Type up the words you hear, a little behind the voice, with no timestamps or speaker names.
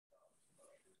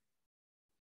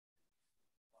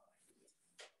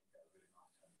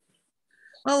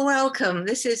Well, welcome.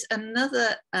 This is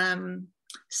another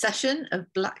session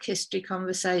of Black History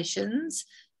Conversations.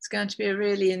 It's going to be a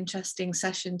really interesting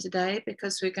session today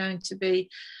because we're going to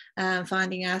be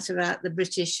finding out about the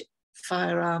British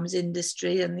firearms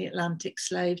industry and the Atlantic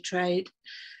slave trade.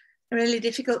 A really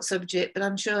difficult subject, but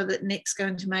I'm sure that Nick's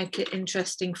going to make it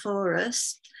interesting for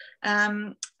us.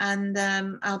 I'll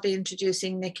be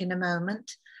introducing Nick in a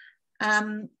moment.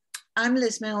 I'm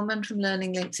Liz Millman from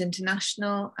Learning Links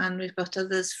International, and we've got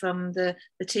others from the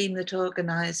team that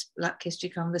organise Black History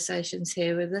Conversations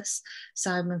here with us.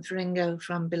 Simon Feringo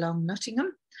from Belong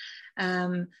Nottingham.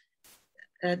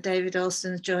 David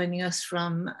Alston's joining us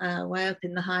from way up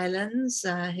in the Highlands.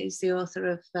 He's the author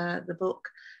of the book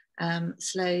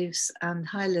Slaves and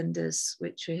Highlanders,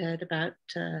 which we heard about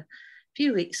a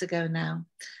few weeks ago now.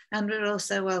 And we're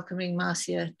also welcoming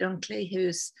Marcia Dunkley,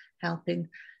 who's helping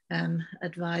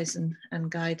advise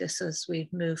and guide us as we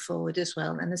move forward as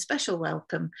well. And a special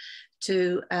welcome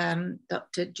to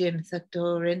Dr. Jim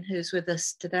Thakdorin, who's with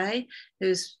us today,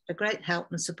 who's a great help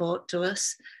and support to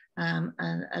us,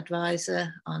 an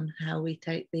advisor on how we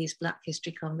take these Black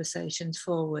History Conversations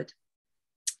forward.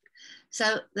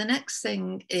 So the next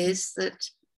thing is that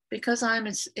because I'm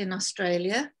in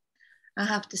Australia, I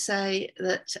have to say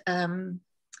that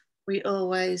we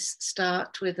always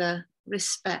start with a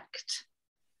respect.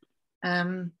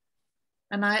 And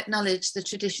I acknowledge the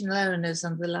traditional owners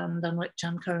of the land on which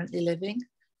I'm currently living.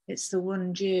 It's the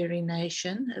Wurundjeri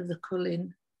nation of the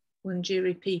Kulin,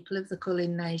 Wurundjeri people of the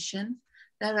Kulin nation,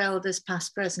 their elders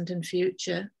past, present and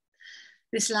future.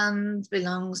 This land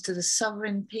belongs to the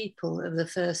sovereign people of the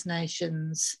First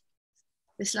Nations.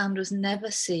 This land was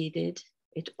never ceded.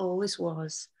 It always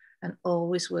was and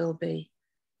always will be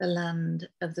the land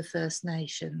of the First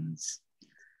Nations.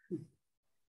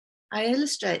 I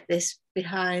illustrate this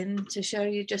behind to show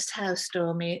you just how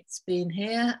stormy it's been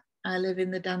here. I live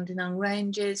in the Dandenong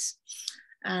Ranges,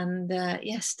 and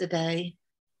yesterday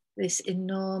this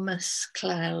enormous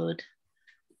cloud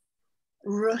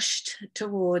rushed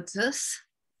towards us.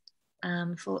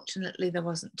 Fortunately, there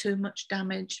wasn't too much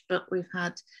damage, but we've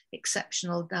had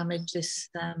exceptional damage this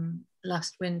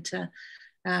last winter,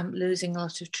 losing a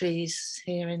lot of trees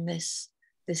here in this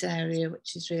area,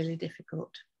 which is really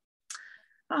difficult.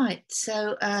 Right,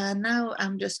 so now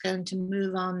I'm just going to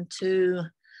move on to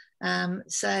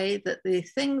say that the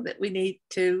thing that we need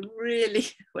to really,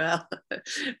 well,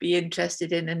 be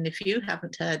interested in, and if you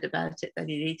haven't heard about it, then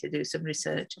you need to do some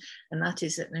research, and that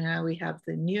is that now we have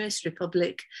the newest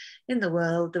republic in the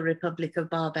world, the Republic of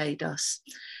Barbados.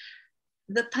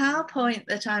 The PowerPoint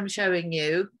that I'm showing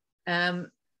you, I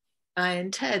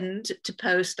intend to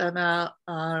post on our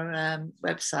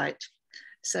website.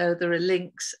 So there are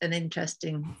links and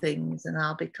interesting things, and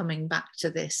I'll be coming back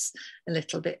to this a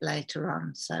little bit later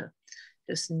on. So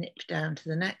just nip down to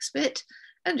the next bit.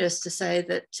 And just to say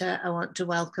that I want to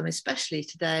welcome especially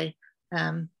today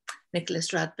Nicholas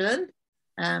Radburn,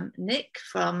 Nick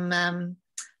from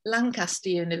Lancaster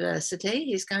University.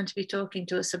 He's going to be talking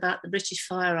to us about the British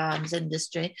firearms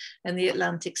industry and the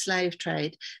Atlantic slave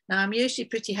trade. Now, I'm usually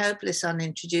pretty hopeless on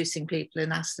introducing people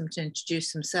and ask them to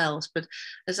introduce themselves, but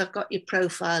as I've got your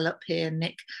profile up here,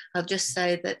 Nick, I'll just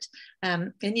say that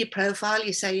in your profile,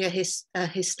 you say you're a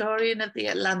historian of the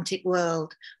Atlantic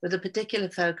world with a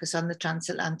particular focus on the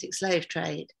transatlantic slave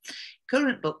trade.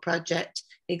 Current book project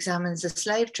examines the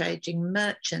slave trading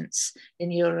merchants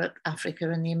in Europe, Africa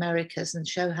and the Americas, and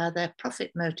show how their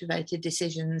profit-motivated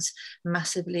decisions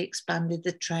massively expanded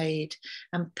the trade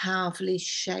and powerfully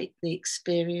shaped the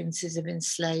experiences of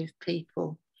enslaved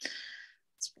people.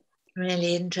 It's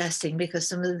really interesting because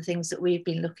some of the things that we've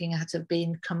been looking at have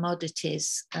been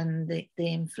commodities and the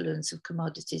influence of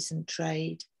commodities and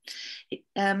trade.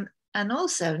 And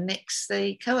also Nick's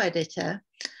the co-editor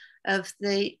of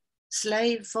the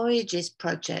Slave Voyages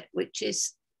project, which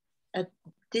is a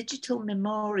digital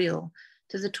memorial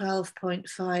to the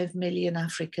 12.5 million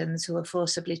Africans who were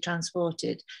forcibly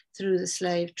transported through the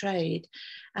slave trade.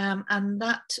 And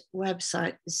that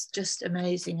website is just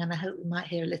amazing, and I hope we might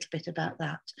hear a little bit about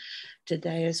that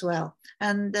today as well.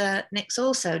 And Nick's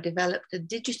also developed a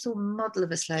digital model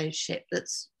of a slave ship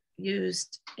that's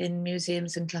used in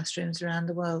museums and classrooms around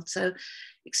the world. So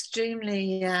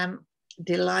extremely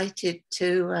delighted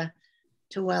to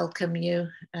welcome you,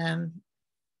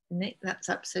 Nick. That's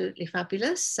absolutely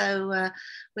fabulous. So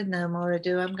with no more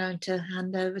ado, I'm going to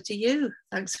hand over to you.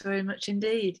 Thanks very much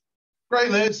indeed.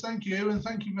 Great, Liz. Thank you, and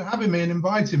thank you for having me and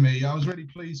inviting me. I was really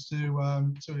pleased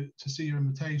to see your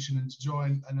invitation and to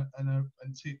join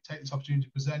and take this opportunity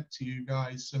to present to you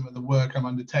guys some of the work I'm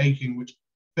undertaking, which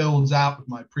builds out with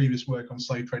my previous work on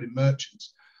slave trading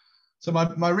merchants. So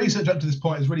my research up to this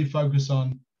point is really focused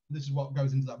on, this is what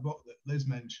goes into that book that Liz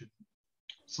mentioned,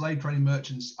 slave trading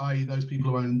merchants, i.e. those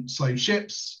people who own slave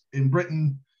ships in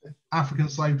Britain, African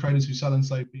slave traders who sell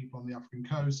enslaved people on the African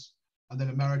coast, and then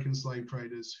American slave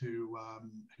traders who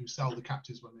sell the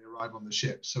captives when they arrive on the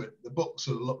ship. So the book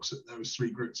sort of looks at those three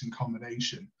groups in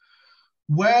combination.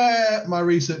 Where my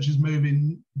research is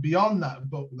moving beyond that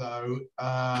book, though,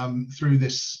 through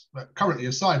this currently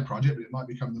a side project, but it might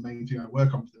become the main thing I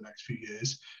work on for the next few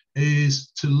years,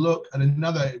 is to look at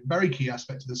another very key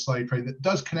aspect of the slave trade that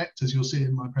does connect, as you'll see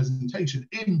in my presentation,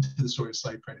 into the story of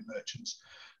slave trading merchants.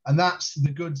 And that's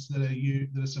the goods that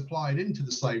are supplied into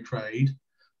the slave trade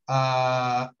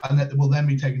and that will then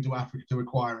be taken to Africa to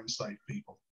acquire enslaved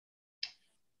people.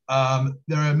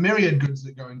 There are myriad goods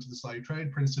that go into the slave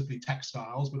trade, principally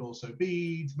textiles, but also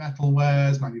beads,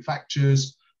 metalwares,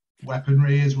 manufactures,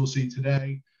 weaponry, as we'll see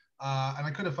today. And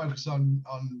I could have focused on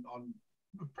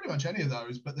pretty much any of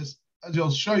those, but there's, as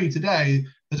I'll show you today,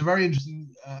 there's a very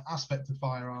interesting aspect of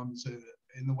firearms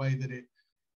in the way that it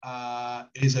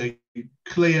is a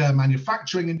clear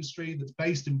manufacturing industry that's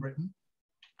based in Britain,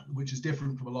 which is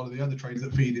different from a lot of the other trades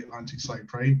that feed the Atlantic slave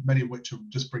trade, many of which are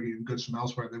just bringing in goods from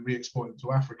elsewhere and then re-export them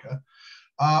to Africa.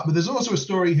 But there's also a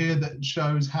story here that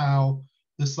shows how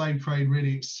the slave trade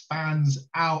really expands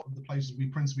out of the places we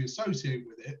principally associate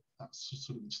with it. That's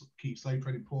sort of the key slave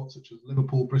trading ports such as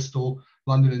Liverpool, Bristol,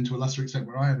 London, and to a lesser extent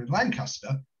where I am in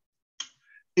Lancaster,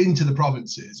 into the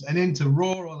provinces and into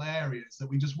rural areas that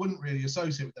we just wouldn't really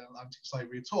associate with Atlantic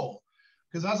slavery at all.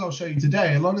 Because as I'll show you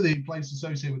today, a lot of the places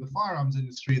associated with the firearms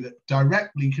industry that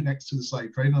directly connects to the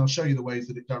slave trade, and I'll show you the ways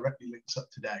that it directly links up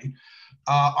today,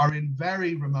 are in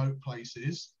very remote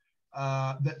places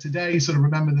that today sort of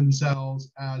remember themselves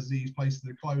as these places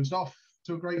that are closed off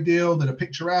to a great deal, that are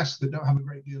picturesque, that don't have a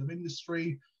great deal of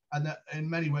industry, and that in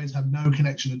many ways have no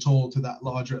connection at all to that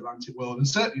larger Atlantic world, and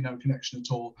certainly no connection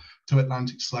at all to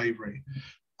Atlantic slavery.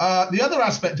 The other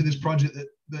aspect of this project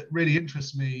that really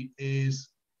interests me is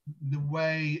the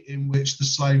way in which the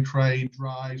slave trade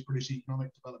drives British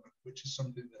economic development, which is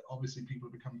something that obviously people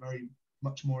have become very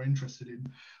much more interested in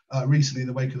recently in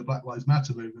the wake of the Black Lives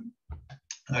Matter movement,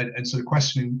 and sort of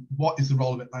questioning what is the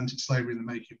role of Atlantic slavery in the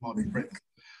making of modern Britain.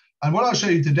 And what I'll show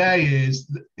you today is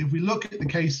that if we look at the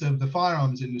case of the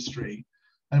firearms industry,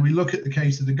 and we look at the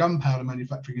case of the gunpowder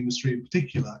manufacturing industry in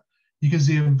particular, you can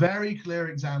see a very clear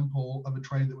example of a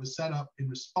trade that was set up in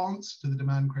response to the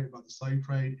demand created by the slave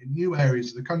trade in new areas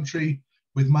of the country,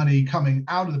 with money coming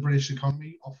out of the British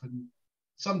economy, often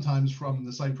sometimes from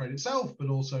the slave trade itself, but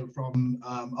also from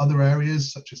other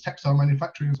areas such as textile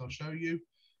manufacturing, as I'll show you,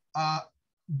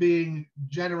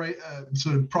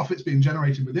 sort of profits being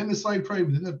generated within the slave trade,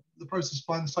 within the process of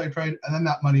supplying the slave trade, and then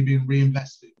that money being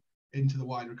reinvested into the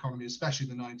wider economy, especially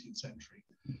in the 19th century.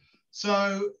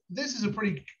 So this is a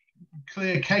pretty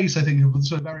clear case, I think, of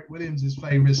sort of Eric Williams's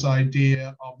famous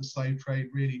idea of the slave trade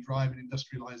really driving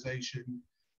industrialization,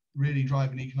 really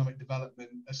driving economic development,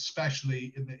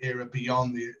 especially in the era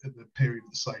beyond the period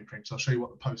of the slave trade. So I'll show you what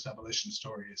the post-abolition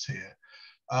story is here.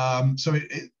 So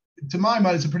to my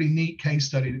mind, it's a pretty neat case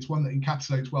study, and it's one that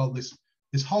encapsulates well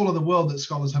this whole other world that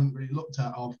scholars haven't really looked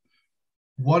at of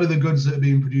what are the goods that are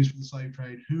being produced for the slave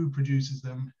trade, who produces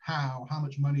them, how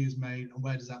much money is made, and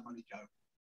where does that money go?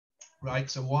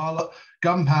 Right, so while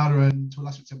gunpowder and to a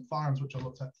lesser extent firearms, which I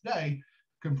looked at today,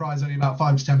 comprise only about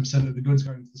 5 to 10% of the goods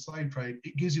going into the slave trade,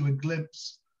 it gives you a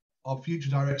glimpse of future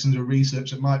directions of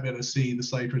research that might be able to see the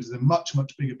slave trade as a much,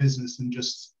 much bigger business than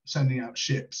just sending out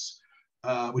ships,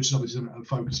 which is obviously something I'm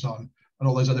focused on, and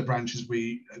all those other branches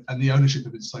and the ownership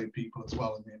of enslaved people as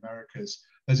well in the Americas.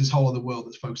 There's this whole other world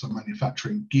that's focused on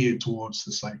manufacturing geared towards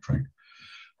the slave trade.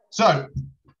 So,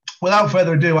 without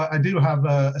further ado, I do have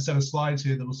a set of slides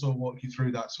here that will sort of walk you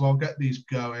through that. So I'll get these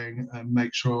going and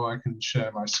make sure I can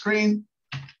share my screen.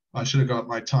 I should have got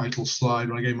my title slide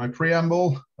when I gave my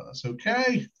preamble, but that's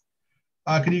okay.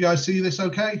 Can you guys see this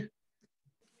okay?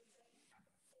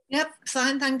 Yep,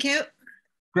 fine, thank you.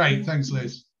 Great, thanks,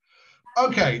 Liz.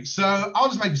 Okay, so I'll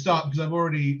just make a start because I've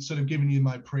already sort of given you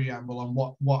my preamble on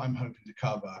what I'm hoping to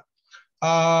cover.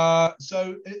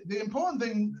 So the important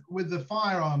thing with the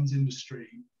firearms industry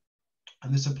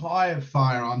and the supply of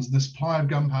firearms and the supply of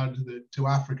gunpowder to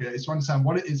Africa is to understand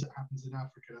what it is that happens in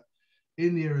Africa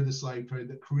in the era of the slave trade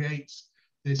that creates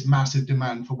this massive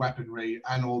demand for weaponry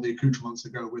and all the accoutrements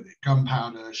that go with it: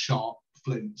 gunpowder, shot,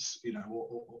 flints, you know,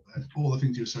 all the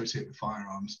things you associate with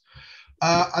firearms.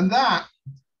 And that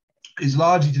is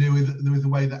largely to do with the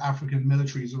way that African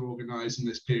militaries are organized in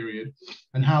this period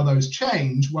and how those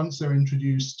change once they're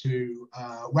introduced to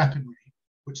weaponry,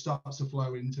 which starts to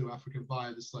flow into Africa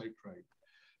via the slave trade.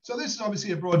 So this is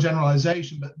obviously a broad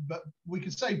generalization, but we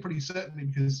could say pretty certainly,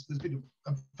 because there's been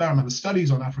a fair amount of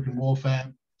studies on African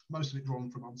warfare, most of it drawn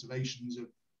from observations of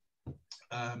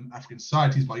African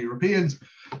societies by Europeans,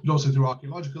 but also through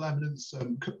archaeological evidence,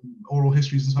 oral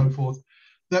histories and so forth,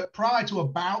 that prior to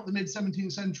about the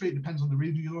mid-17th century, it depends on the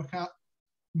region you look at,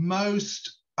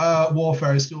 most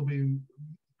warfare is still being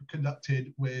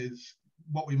conducted with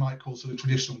what we might call sort of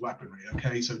traditional weaponry,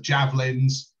 okay? So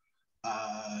javelins,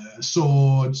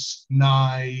 swords,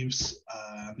 knives,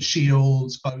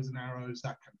 shields, bows and arrows,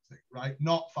 that kind of thing, right?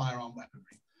 Not firearm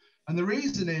weaponry. And the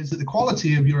reason is that the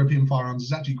quality of European firearms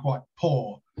is actually quite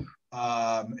poor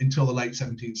until the late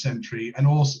 17th century,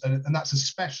 and that's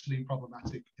especially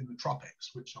problematic in the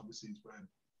tropics, which obviously is where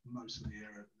most of the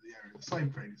area of the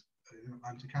slave trade in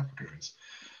Atlantic Africa is.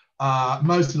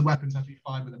 Most of the weapons have to be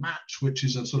fired with a match, which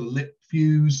is a sort of lit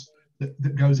fuse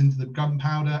that goes into the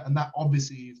gunpowder, and that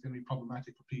obviously is going to be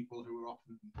problematic for people who are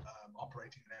often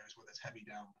operating in areas where there's heavy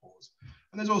downpours.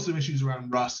 And there's also issues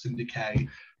around rust and decay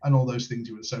and all those things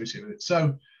you would associate with it.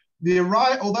 So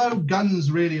although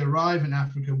guns really arrive in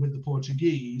Africa with the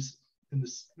Portuguese in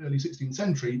the early 16th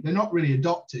century, they're not really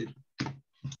adopted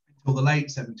until the late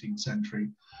 17th century.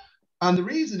 And the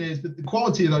reason is that the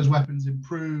quality of those weapons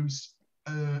improves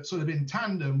sort of in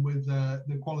tandem with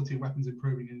the quality of weapons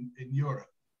improving in Europe.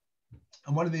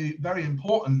 And one of the very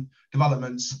important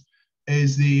developments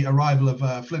is the arrival of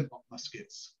flintlock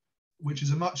muskets, which is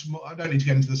a much more, I don't need to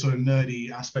get into the sort of nerdy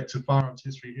aspects of firearms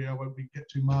history here, I won't get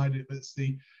too minded, but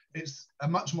it's a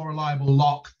much more reliable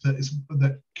lock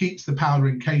that keeps the powder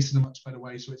encased in a much better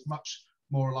way, so it's much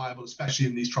more reliable, especially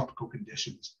in these tropical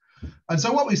conditions. And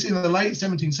so what we see in the late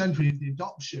 17th century is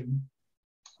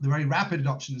the very rapid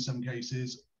adoption in some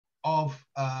cases of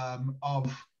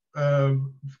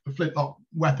flintlock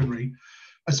weaponry,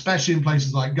 especially in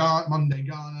places like modern-day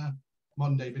Ghana,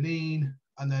 modern-day Benin,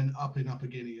 and then up in Upper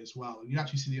Guinea as well. And you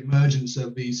actually see the emergence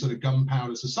of these sort of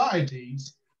gunpowder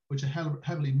societies, which are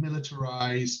heavily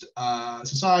militarized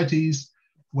societies,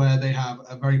 where they have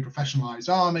a very professionalized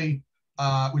army,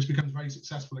 which becomes very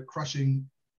successful at crushing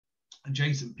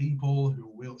adjacent people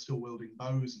who are still wielding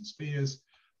bows and spears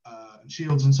and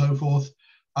shields and so forth.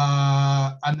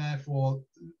 And therefore,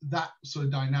 that sort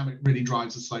of dynamic really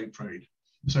drives the slave trade.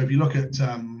 So if you look at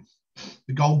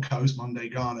the Gold Coast, modern-day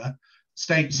Ghana,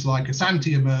 states like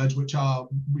Asante emerge, which are,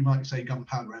 we might say,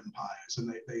 gunpowder empires, and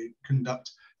they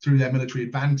conduct, through their military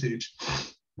advantage,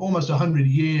 almost 100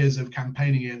 years of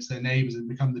campaigning against their neighbors and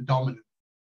become the dominant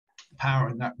power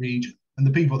in that region. And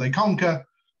the people they conquer,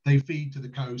 they feed to the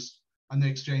coast, and they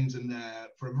exchange them there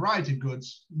for a variety of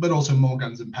goods, but also more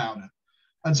guns and powder.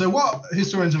 And so what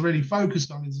historians are really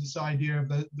focused on is this idea of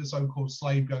the so-called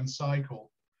slave gun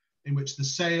cycle, in which the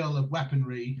sale of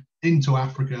weaponry into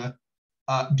Africa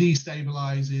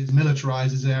destabilizes,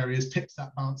 militarizes areas, tips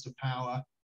that balance of power,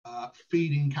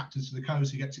 feeding captives to the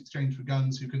coast who gets exchanged for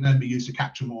guns, who can then be used to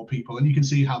capture more people. And you can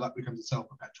see how that becomes a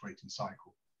self-perpetuating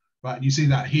cycle, right? And you see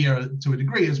that here to a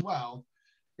degree as well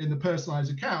in the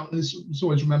personalized account. Let's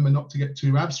always remember not to get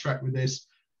too abstract with this,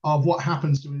 of what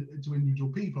happens to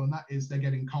individual people, and that is they're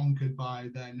getting conquered by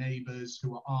their neighbors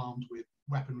who are armed with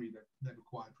weaponry that they've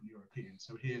acquired from Europeans.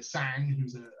 So here Sang,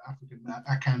 who's an African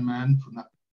Akan man from that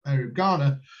area of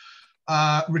Ghana,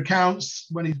 recounts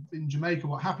when he's in Jamaica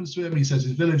what happens to him. He says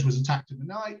his village was attacked in the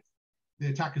night. The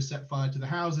attackers set fire to the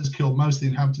houses, killed most of the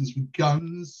inhabitants with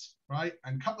guns, right,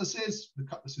 and cutlasses. The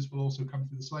cutlasses will also come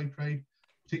through the slave trade,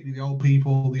 particularly the old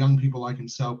people. The young people like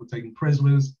himself were taken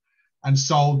prisoners and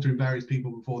sold through various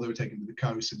people before they were taken to the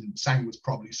coast. And Sang was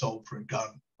probably sold for a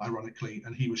gun, ironically,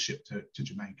 and he was shipped to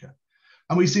Jamaica.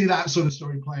 And we see that sort of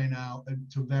story playing out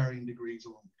to varying degrees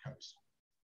along the coast.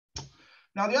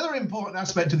 Now, the other important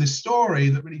aspect of this story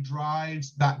that really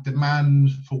drives that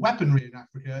demand for weaponry in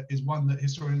Africa is one that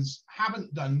historians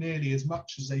haven't done nearly as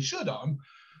much as they should on,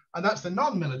 and that's the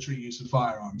non-military use of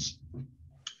firearms.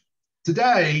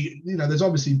 Today, there's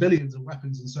obviously billions of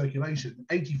weapons in circulation.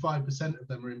 85% of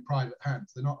them are in private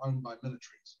hands. They're not owned by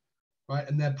militaries, right?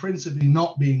 And they're principally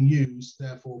not being used,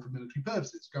 therefore, for military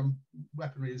purposes. Gun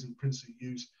weaponry isn't principally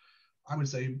used, I would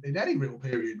say, in any real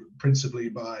period, principally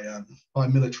by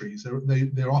militaries.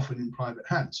 They're often in private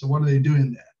hands. So what are they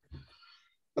doing there?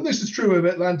 And this is true of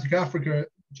Atlantic Africa,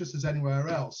 just as anywhere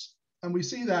else. And we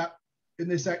see that in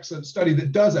this excellent study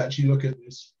that does actually look at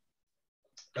this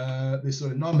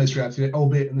sort of non-military activity,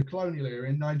 albeit in the colonial era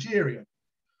in Nigeria.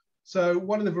 So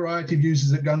one of the variety of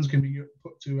uses that guns can be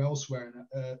put to elsewhere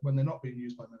when they're not being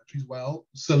used by militaries, well,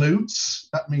 salutes.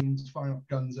 That means firing off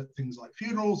guns at things like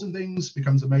funerals and things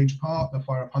becomes a major part. They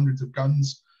fire off hundreds of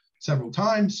guns several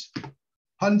times.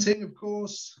 Hunting, of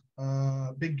course,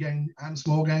 big game and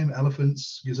small game,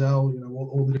 elephants, gazelle,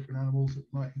 all the different animals that you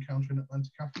might encounter in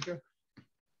Atlantic Africa.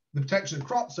 The protection of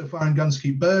crops, so firing guns to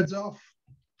keep birds off.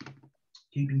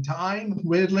 Keeping time,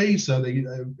 weirdly, so they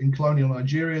in colonial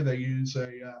Nigeria, they use a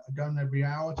gun every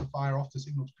hour to fire off to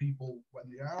signal to people when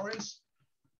the hour is.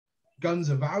 Guns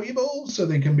are valuable, so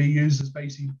they can be used as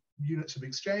basic units of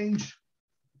exchange.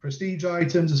 Prestige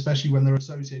items, especially when they're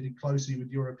associated closely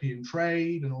with European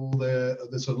trade and all the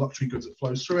sort of luxury goods that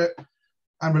flows through it,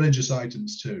 and religious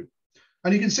items too.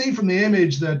 And you can see from the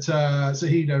image that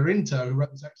Sahida Rinto, who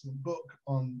wrote this excellent book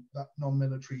on that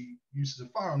non-military uses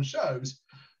of firearms, shows,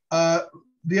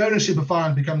 the ownership of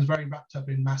firearms becomes very wrapped up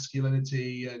in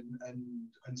masculinity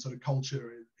and sort of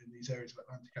culture in these areas of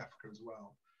Atlantic Africa as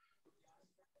well.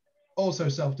 Also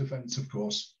self-defense, of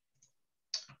course.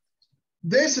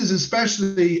 This is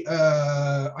especially,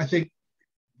 I think,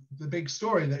 the big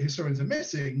story that historians are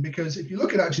missing, because if you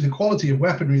look at actually the quality of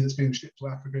weaponry that's being shipped to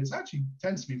Africa, it actually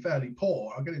tends to be fairly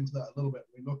poor. I'll get into that a little bit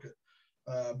when we look at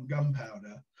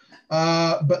gunpowder.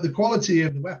 But the quality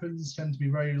of the weapons tend to be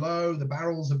very low. The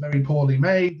barrels are very poorly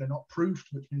made. They're not proofed,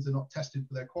 which means they're not tested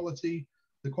for their quality.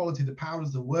 The quality of the powder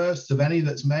is the worst of any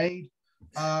that's made.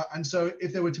 And so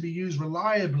if they were to be used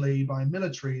reliably by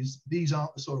militaries, these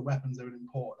aren't the sort of weapons they would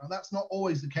import. Now, that's not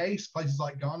always the case. Places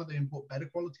like Ghana, they import better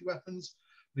quality weapons.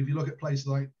 But if you look at places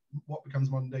like what becomes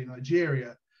modern day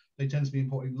Nigeria, they tend to be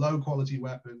importing low quality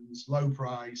weapons, low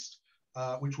priced,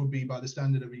 which would be by the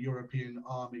standard of a European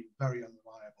army, very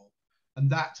unreliable. And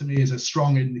that to me is a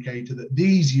strong indicator that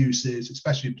these uses,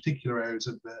 especially in particular areas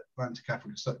of the Atlantic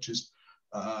Africa, such as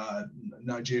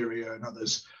Nigeria and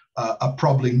others, are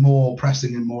probably more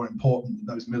pressing and more important than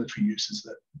those military uses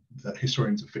that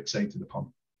historians are fixated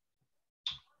upon.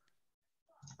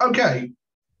 Okay,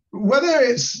 whether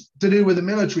it's to do with the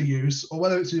military use or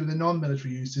whether it's to do with the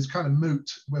non-military use is kind of moot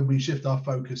when we shift our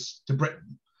focus to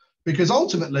Britain, because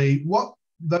ultimately what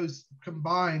those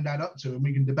combined add up to, and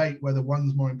we can debate whether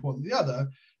one's more important than the other,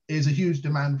 is a huge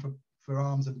demand for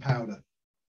arms and powder,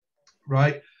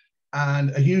 right?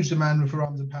 And a huge demand for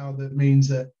arms and powder means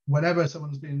that whenever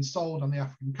someone's being sold on the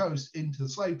African coast into the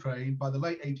slave trade, by the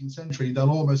late 18th century, they'll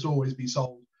almost always be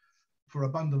sold for a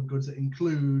bundle of goods that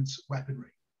includes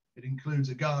weaponry. It includes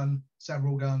a gun,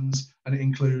 several guns, and it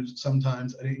includes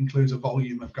a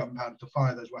volume of gunpowder to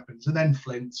fire those weapons, and then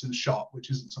flints and shot, which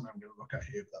isn't something I'm going to look at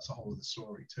here, but that's a whole other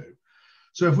story too.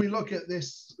 So if we look at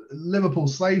this Liverpool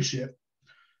slave ship,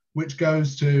 which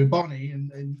goes to Bonny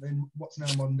in what's now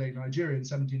modern day Nigeria in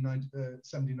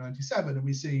 1797, and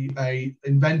we see a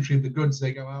inventory of the goods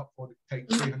they go out for to take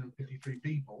 353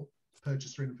 people,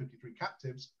 purchase 353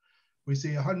 captives. We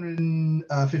see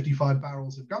 155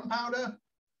 barrels of gunpowder.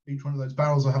 Each one of those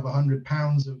barrels will have 100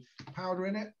 pounds of powder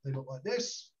in it. They look like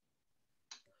this.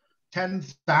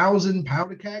 10,000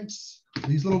 powder kegs.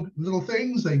 These little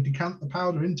things, they decant the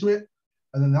powder into it,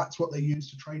 and then that's what they use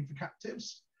to trade for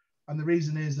captives. And the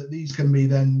reason is that these can be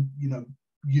then,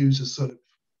 used as sort of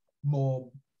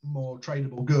more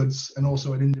tradable goods, and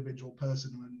also an individual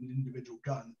person and an individual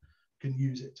gun can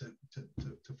use it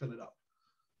to fill it up.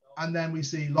 And then we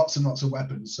see lots and lots of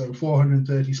weapons. So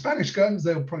 430 Spanish guns,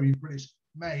 they'll probably be British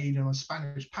made on a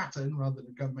Spanish pattern rather than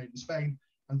a gun made in Spain,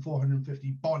 and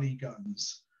 450 Bonny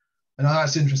guns. And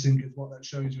that's interesting, because what that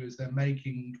shows you is they're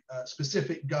making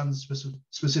specific guns for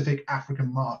specific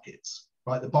African markets,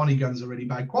 right? The Bonny guns are really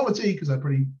bad quality because they're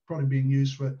probably being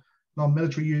used for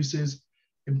non-military uses.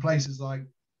 In places like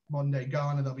modern day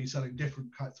Ghana, they'll be selling different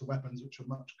types of weapons, which are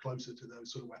much closer to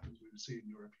those sort of weapons we would see in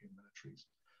European militaries.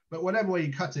 But whatever way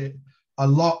you cut it, a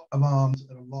lot of arms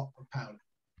and a lot of powder.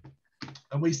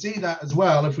 And we see that as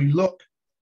well if we look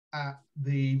at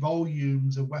the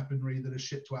volumes of weaponry that are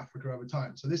shipped to Africa over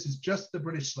time. So this is just the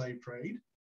British slave trade,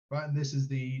 right? And this is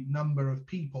the number of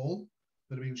people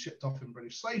that are being shipped off in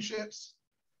British slave ships.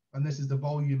 And this is the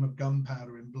volume of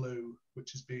gunpowder in blue,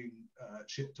 which is being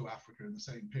shipped to Africa in the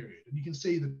same period. And you can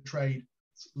see the trade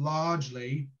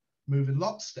largely move in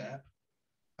lockstep.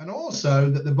 And also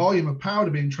that the volume of powder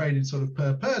being traded sort of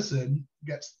per person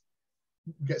gets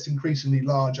increasingly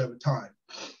large over time.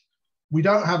 We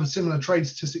don't have a similar trade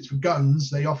statistics for guns.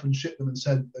 They often ship them and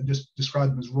just describe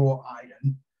them as raw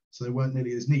iron, so they weren't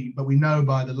nearly as neat. But we know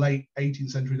by the late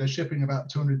 18th century, they're shipping about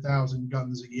 200,000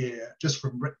 guns a year just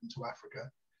from Britain to Africa.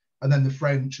 And then the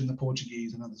French and the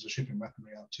Portuguese and others are shipping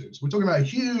weaponry out too. So we're talking about a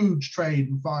huge trade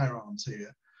in firearms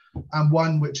here, and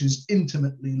one which is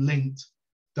intimately linked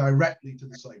directly to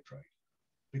the slave trade,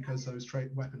 because those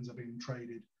weapons are being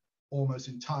traded almost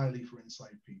entirely for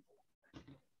enslaved people.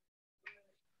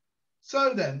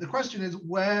 So then the question is,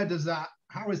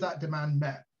 how is that demand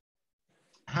met?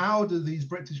 how do these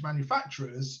British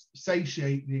manufacturers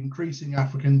satiate the increasing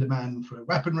African demand for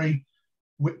weaponry,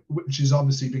 which is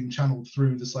obviously being channeled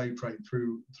through the slave trade,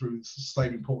 through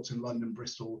slaving ports in London,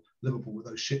 Bristol, Liverpool, with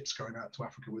those ships going out to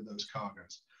Africa with those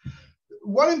cargoes.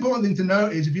 One important thing to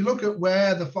note is if you look at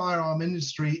where the firearm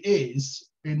industry is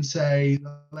in, say,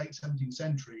 the late 17th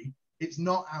century, it's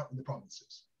not out in the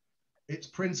provinces. It's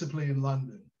principally in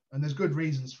London. And there's good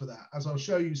reasons for that. As I'll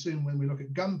show you soon when we look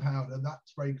at gunpowder,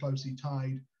 that's very closely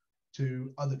tied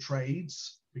to other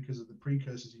trades because of the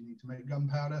precursors you need to make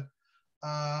gunpowder.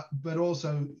 But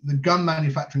also the gun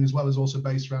manufacturing as well is also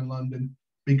based around London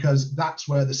because that's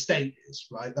where the state is,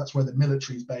 right? That's where the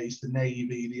military is based, the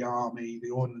Navy, the Army, the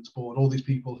Ordnance Board, all these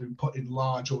people who put in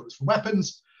large orders for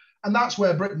weapons. And that's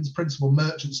where Britain's principal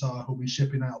merchants are who'll be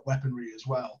shipping out weaponry as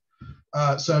well.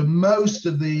 So most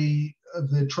of the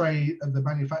trade of the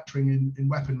manufacturing in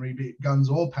weaponry, be it guns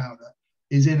or powder,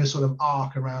 is in a sort of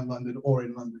arc around London or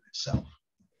in London itself.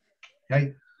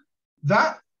 Okay,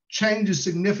 that changes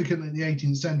significantly in the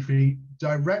 18th century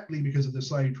directly because of the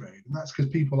slave trade, and that's because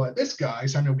people like this guy,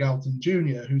 Samuel Galton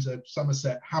Jr., who's a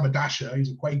Somerset haberdasher,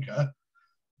 he's a Quaker,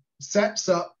 sets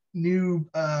up new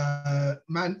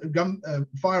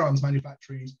firearms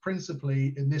manufactories,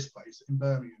 principally in this place, in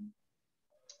Birmingham.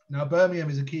 Now, Birmingham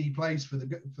is a key place for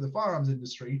the firearms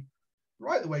industry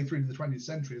right the way through to the 20th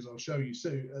century, as I'll show you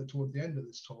soon towards the end of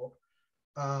this talk.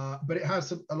 But it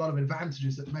has a lot of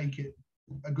advantages that make it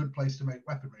a good place to make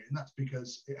weaponry, and that's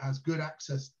because it has good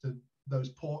access to those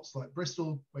ports like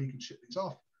Bristol, where you can ship these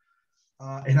off.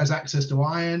 It has access to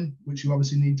iron, which you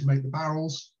obviously need to make the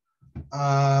barrels.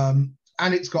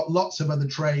 And it's got lots of other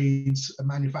trades and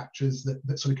manufacturers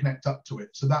that sort of connect up to it.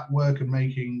 So that work of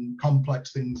making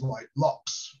complex things like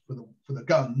locks for the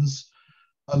guns,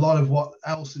 a lot of what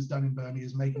else is done in Birmingham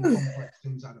is making complex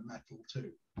things out of metal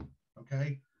too.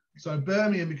 Okay, so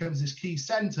Birmingham becomes this key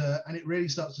center, and it really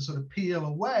starts to sort of peel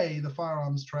away the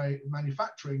firearms trade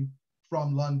manufacturing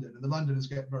from London. And the Londoners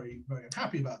get very, very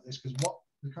unhappy about this because what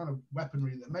the kind of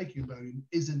weaponry they're making in Birmingham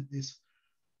isn't this,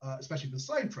 especially for the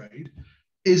slave trade,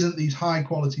 isn't these high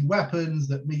quality weapons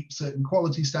that meet certain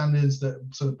quality standards that are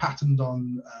sort of patterned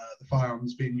on the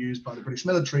firearms being used by the British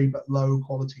military, but low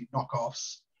quality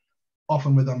knockoffs,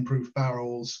 often with unproofed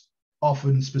barrels,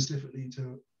 often specifically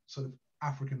to sort of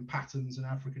African patterns and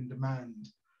African demand.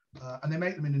 And they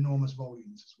make them in enormous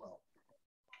volumes as well.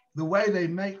 The way they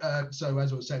make, so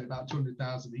as I was saying, about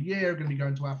 200,000 a year are going to be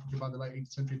going to Africa by the late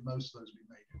 18th century. Most of those will be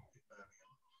made in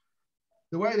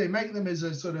Birmingham. The way they make them is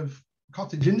a sort of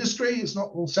cottage industry. It's not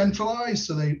all centralized,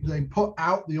 so they put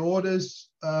out the orders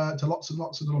to lots and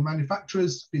lots of little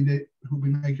manufacturers who'll be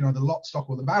making either lock, stock,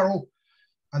 or the barrel,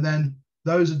 and then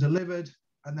those are delivered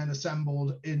and then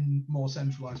assembled in more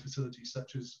centralized facilities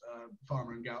such as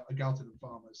Farmer and Galton and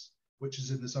Farmers, which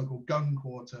is in the so-called gun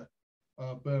quarter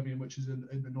of Birmingham, which is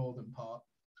in the northern part,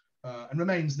 and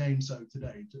remains named so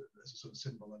today as a sort of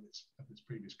symbol of its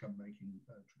previous gun making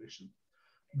tradition.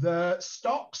 The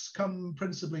stocks come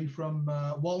principally from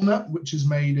walnut, which is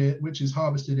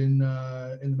harvested in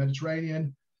the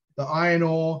Mediterranean. The iron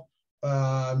ore,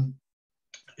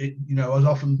 is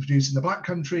often produced in the Black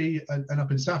Country and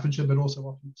up in Staffordshire, but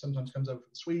also sometimes comes over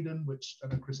from Sweden, which I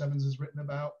know Chris Evans has written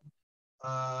about.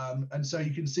 And so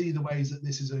you can see the ways that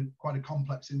this is quite a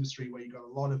complex industry where you've got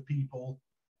a lot of people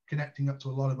connecting up to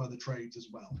a lot of other trades as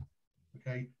well.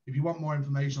 Okay, if you want more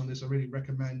information on this, I really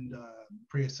recommend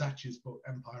Priya Sach's book,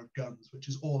 Empire of Guns, which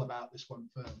is all about this one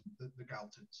firm, the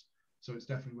Galtons. So it's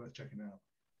definitely worth checking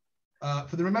out.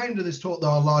 For the remainder of this talk,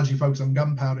 though, I'll largely focus on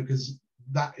gunpowder because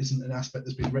that isn't an aspect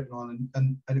that's been written on,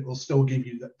 and it will still give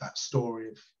you that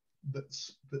story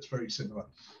that's very similar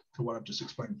to what I've just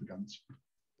explained for guns.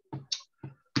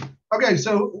 Okay,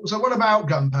 so what about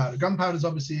gunpowder? Gunpowder is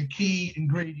obviously a key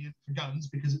ingredient for guns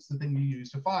because it's the thing you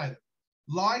use to fire them.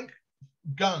 Like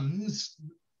guns,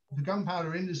 the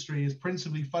gunpowder industry is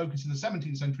principally focused in the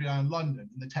 17th century on London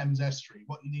in the Thames estuary.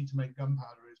 What you need to make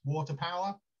gunpowder is water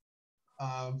power,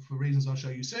 for reasons I'll show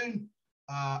you soon.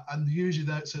 And usually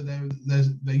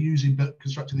they're usually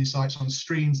constructing these sites on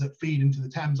streams that feed into the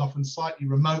Thames, often slightly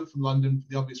remote from London,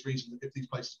 for the obvious reason that if these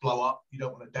places blow up, you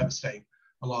don't want to devastate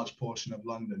a large portion of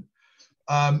London.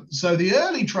 So the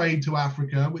early trade to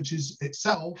Africa, which is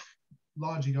itself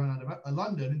largely going out of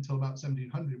London until about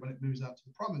 1700 when it moves out to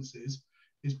the provinces,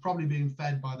 is probably being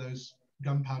fed by those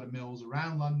gunpowder mills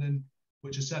around London,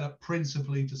 which are set up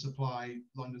principally to supply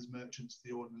London's merchants,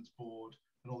 the Ordnance Board,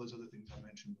 and all those other things I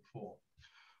mentioned before.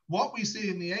 What we see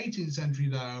in the 18th century,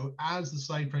 though, as the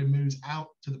slave trade moves out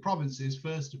to the provinces,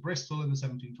 first to Bristol in the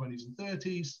 1720s and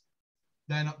 30s,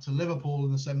 then up to Liverpool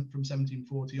from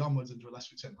 1740 onwards, and to a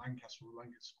lesser extent Lancaster, where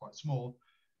Lancaster is quite small,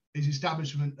 is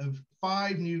establishment of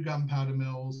 5 new gunpowder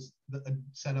mills that are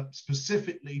set up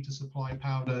specifically to supply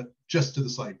powder just to the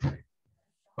slave trade,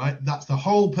 right? That's the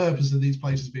whole purpose of these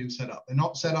places being set up. They're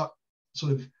not set up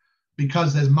sort of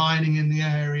because there's mining in the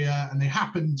area and they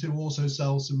happen to also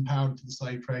sell some powder to the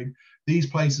slave trade. These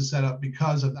places are set up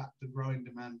because of that, the growing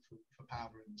demand for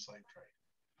powder in the slave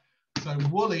trade. So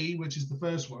Woolley, which is the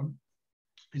first one,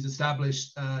 is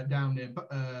established down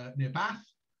near Bath,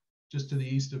 just to the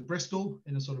east of Bristol,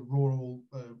 in a sort of rural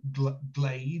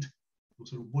glade, or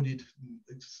sort of wooded,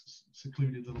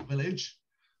 secluded little village.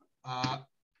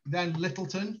 Then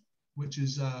Littleton, which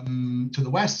is to the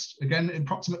west, again,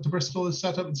 proximate to Bristol, is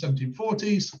set up in the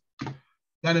 1740s.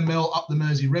 Then a mill up the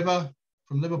Mersey River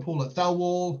from Liverpool at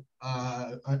Thelwall,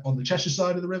 on the Cheshire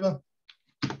side of the river.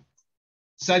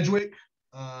 Sedgwick,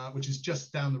 which is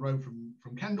just down the road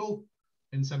from Kendal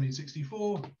in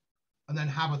 1764. And then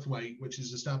Haverthwaite, which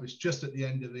is established just at the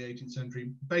end of the 18th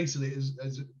century, basically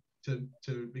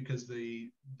because the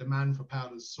demand for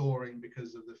powder is soaring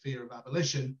because of the fear of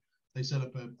abolition. They set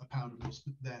up a powder mill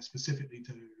there specifically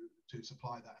to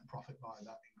supply that and profit by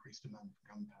that increased demand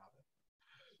for gunpowder.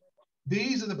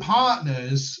 These are the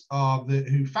partners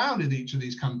who founded each of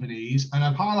these companies, and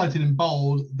I've highlighted in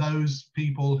bold those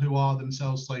people who are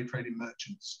themselves slave trading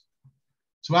merchants.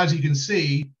 So as you can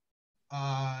see,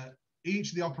 each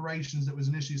of the operations that was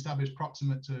initially established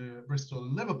proximate to Bristol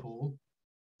and Liverpool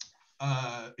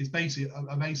is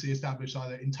basically established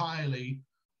either entirely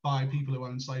by people who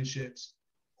own slave ships,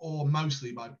 or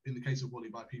mostly in the case of Woolley,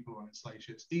 by people who own slave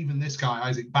ships. Even this guy,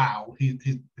 Isaac Bow,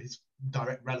 his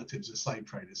direct relatives are slave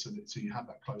traders, so you have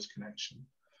that close connection.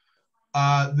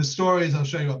 The stories I'll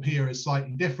show you up here is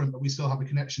slightly different, but we still have a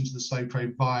connection to the slave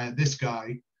trade via this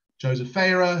guy, Joseph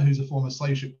Farrer, who's a former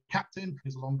slave ship captain. He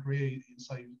has a long career in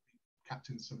slave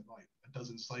captain, something like a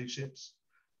dozen slave ships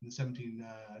in the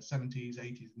 1770s,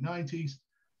 80s, and 90s.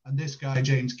 And this guy,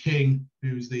 James King,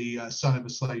 who's the son of a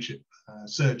slave ship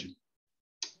surgeon.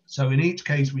 So in each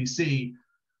case, we see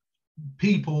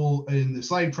people in the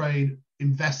slave trade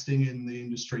investing in the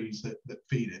industries that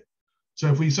feed it. So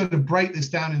if we sort of break this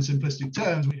down in simplistic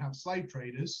terms, we have slave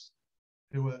traders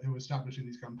who are establishing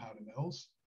these gunpowder mills.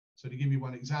 So to give you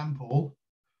one example,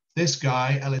 this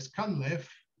guy, Ellis Cunliffe,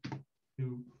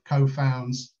 who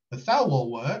co-founds the Thelwall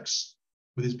Works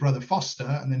with his brother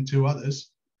Foster and then 2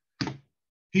 others,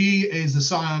 he is the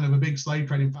scion of a big slave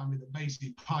trading family that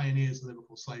basically pioneers the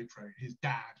Liverpool slave trade. His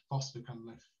dad, Foster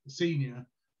Cunliffe Sr.,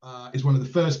 is one of the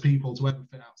first people to ever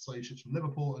fit out slave ships from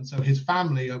Liverpool. And so his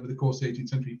family, over the course of the 18th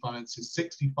century, finances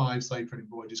 65 slave trading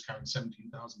voyages carrying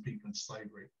 17,000 people into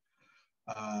slavery.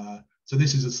 So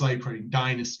this is a slave trading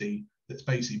dynasty that's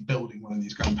basically building one of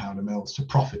these gunpowder mills to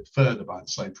profit further by the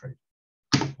slave trade.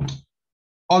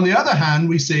 On the other hand,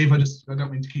 we see, I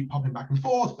don't mean to keep popping back and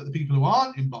forth, but the people who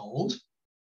aren't in bold,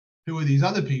 who are these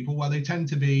other people? Well, they tend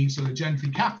to be sort of gentry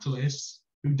capitalists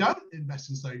who don't invest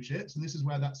in slave ships. And this is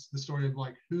where that's the story of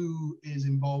like who is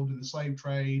involved in the slave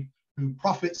trade, who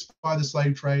profits by the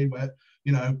slave trade, where,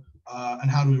 and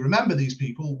how do we remember these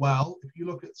people? Well, if you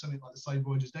look at something like the Slave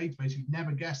Voyages database, you'd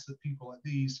never guess that people like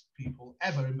these people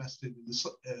ever invested in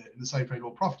the slave trade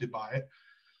or profited by it.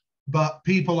 But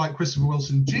people like Christopher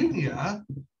Wilson Jr.,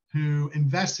 who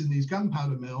invest in these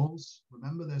gunpowder mills,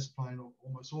 remember they're supplying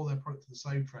almost all their product to the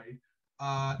slave trade,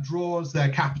 draws their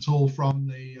capital from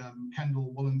the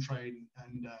Kendal woolen trade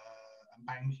and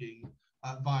banking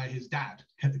via his dad,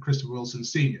 Christopher Wilson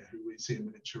Sr., who we see a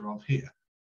miniature of here.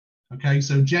 Okay,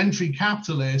 so gentry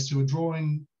capitalists who are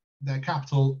drawing their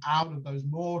capital out of those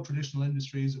more traditional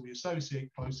industries that we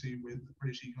associate closely with the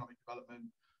British economic development,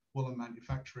 woolen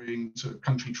manufacturing, sort of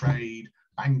country trade,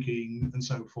 banking, and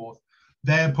so forth.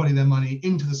 They're putting their money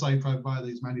into the slave trade via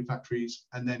these manufactories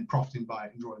and then profiting by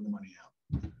it and drawing the money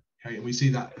out. Okay, and we see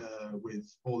that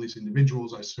with all these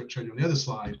individuals I showed you on the other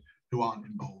slide who aren't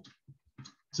involved.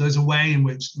 So there's a way in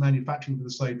which manufacturing for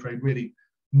the slave trade really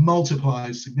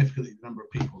multiplies significantly the number of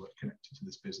people that are connected to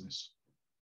this business.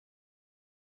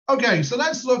 Okay, so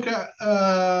let's look at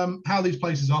how these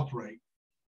places operate.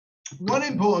 One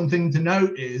important thing to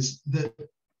note is that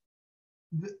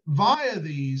via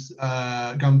these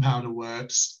gunpowder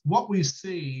works, what we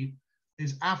see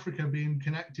is Africa being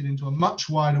connected into a much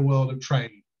wider world of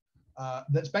trade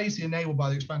that's basically enabled by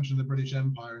the expansion of the British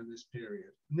Empire in this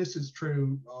period. And this is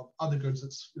true of other goods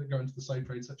that go into the slave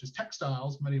trade, such as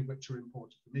textiles, many of which are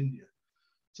imported from India.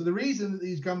 So the reason that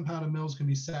these gunpowder mills can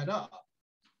be set up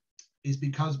is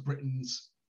because Britain's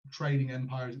trading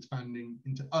empire is expanding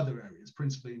into other areas,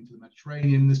 principally into the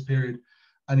Mediterranean in this period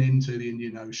and into the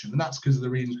Indian Ocean. And that's because of the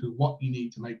reasons for what you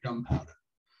need to make gunpowder.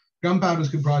 Gunpowder is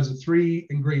comprised of 3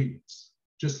 ingredients,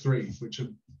 just 3, which are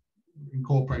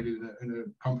incorporated in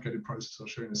a complicated process I'll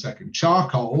show you in a second.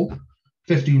 Charcoal,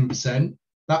 15%.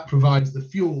 That provides the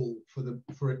fuel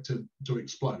for it to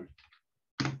explode.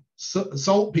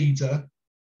 Saltpeter,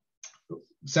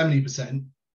 70%,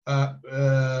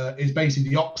 is basically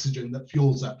the oxygen that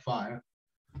fuels that fire.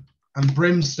 And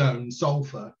brimstone,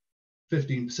 sulfur,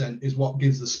 15%, is what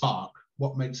gives the spark,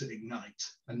 what makes it ignite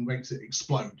and makes it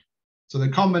explode. So the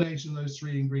combination of those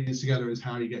three ingredients together is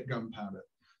how you get gunpowder.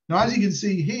 Now, as you can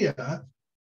see here,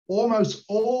 almost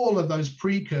all of those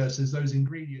precursors, those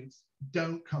ingredients,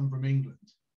 don't come from England.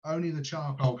 Only the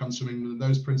charcoal comes from England, and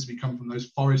those principally come from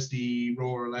those foresty,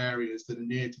 rural areas that are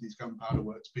near to these gunpowder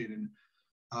works, be it in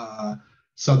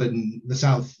the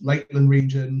South Lakeland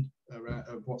region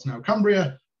of what's now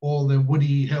Cumbria, or the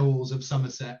woody hills of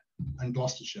Somerset and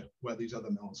Gloucestershire, where these other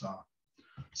mills are.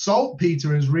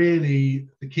 Saltpeter is really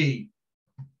the key.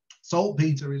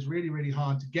 Saltpeter is really, really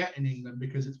hard to get in England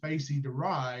because it's basically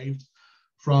derived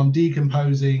from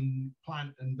decomposing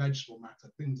plant and vegetable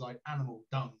matter, things like animal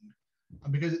dung.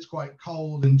 And because it's quite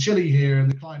cold and chilly here, and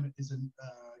the climate isn't,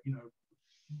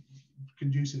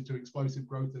 conducive to explosive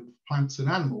growth of plants and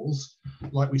animals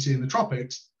like we see in the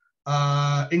tropics,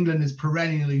 England is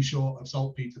perennially short of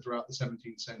saltpeter throughout the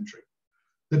 17th century.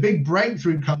 The big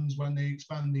breakthrough comes when they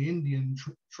expand the Indian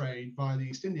trade via the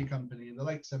East India Company in the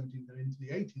late 17th and into the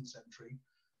 18th century,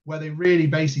 where they really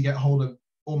basically get hold of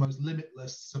almost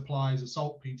limitless supplies of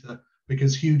saltpeter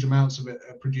because huge amounts of it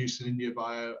are produced in India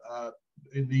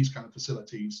in these kind of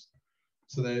facilities.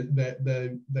 So they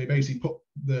basically put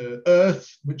the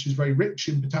earth, which is very rich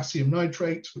in potassium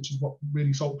nitrate, which is what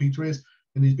really saltpeter is,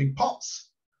 in these big pots,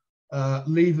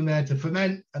 leave them there to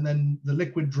ferment, and then the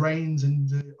liquid drains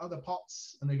into other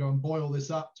pots, and they go and boil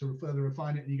this up to further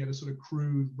refine it, and you get a sort of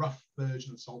crude, rough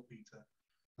version of saltpeter.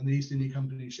 And the East India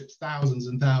Company ships thousands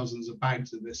and thousands of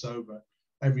bags of this over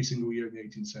every single year in the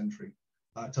 18th century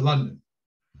to London.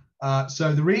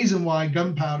 So the reason why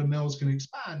gunpowder mills can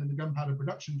expand and the gunpowder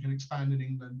production can expand in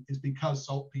England is because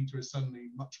saltpeter is suddenly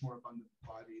much more abundant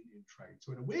by the Indian trade.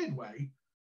 So in a weird way,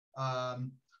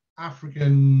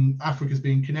 Africa's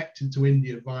being connected to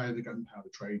India via the gunpowder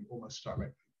trade almost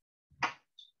directly.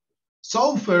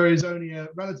 Sulfur is only a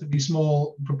relatively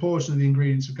small proportion of the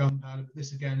ingredients of gunpowder, but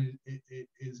this again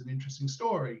is an interesting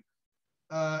story.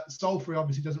 Sulfur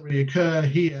obviously doesn't really occur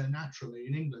here naturally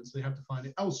in England, so they have to find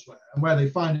it elsewhere. And where they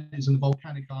find it is in the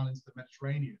volcanic islands of the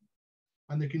Mediterranean.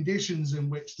 And the conditions in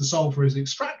which the sulfur is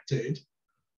extracted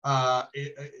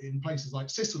in places like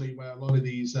Sicily, where a lot of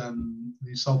these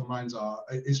sulfur mines are,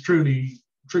 is truly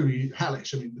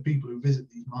hellish. I mean, the people who visit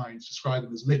these mines describe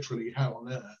them as literally hell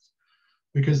on earth,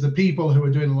 because the people who are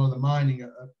doing a lot of the mining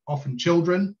are often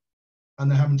children, and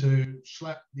they're having to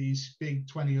schlep these big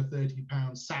 20 or 30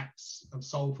 pound sacks of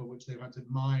sulfur, which they've had to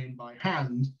mine by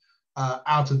hand,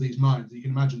 out of these mines. You can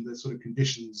imagine the sort of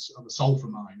conditions of a sulfur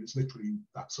mine. It's literally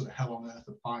that sort of hell on earth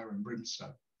of fire and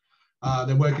brimstone.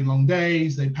 They're working long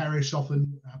days, they perish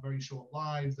often, have very short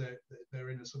lives, they're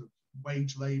in a sort of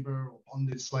wage labor or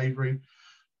bonded slavery.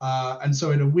 And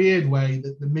so in a weird way,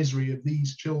 that the misery of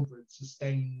these children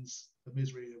sustains the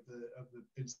misery of the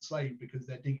enslaved, because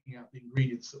they're digging out the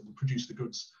ingredients that will produce the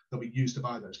goods that we use to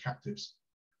buy those captives.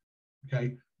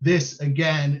 Okay, this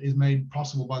again is made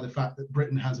possible by the fact that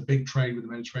Britain has a big trade with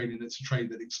the Mediterranean. It's a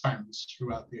trade that expands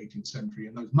throughout the 18th century,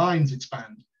 and those mines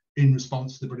expand in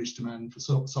response to the British demand for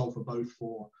sulfur, both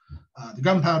for the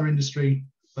gunpowder industry,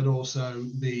 but also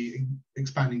the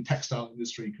expanding textile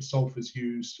industry, because sulfur is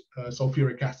used,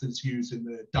 sulfuric acid is used in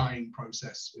the dyeing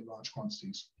process in large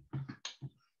quantities.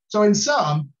 So in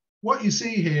sum, what you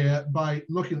see here by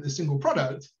looking at this single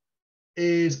product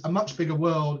is a much bigger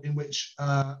world in which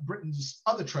Britain's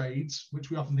other trades, which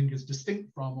we often think is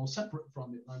distinct from or separate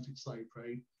from the Atlantic slave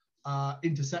trade,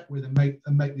 intersect with and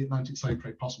make the Atlantic slave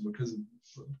trade possible, because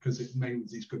it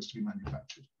enables these goods to be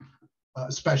manufactured,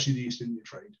 especially the East India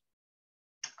trade.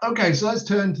 Okay, so let's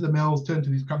turn to the mills, turn to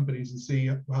these companies and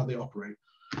see how they operate.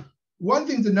 One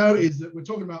thing to note is that we're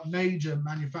talking about major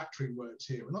manufacturing works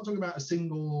here. We're not talking about a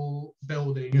single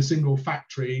building, a single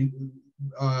factory,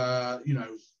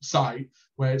 site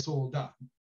where it's all done.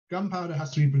 Gunpowder has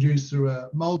to be produced through a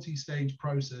multi-stage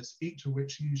process, each of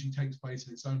which usually takes place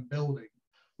in its own building,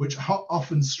 which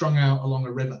often strung out along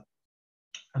a river.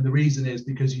 And the reason is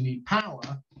because you need power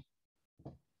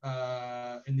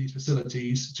in these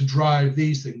facilities to drive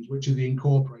these things, which are the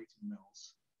incorporating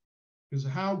mills. Because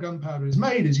how gunpowder is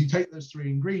made is you take those three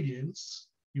ingredients,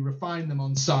 you refine them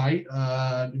on site.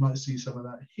 You might see some of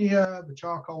that here, the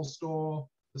charcoal store,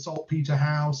 the saltpeter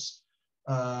house.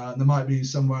 There might be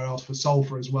somewhere else for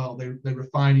sulfur as well. They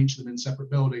refine each of them in separate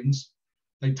buildings.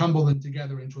 They tumble them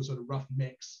together into a sort of rough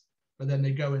mix. but then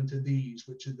they go into these,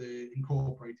 which are the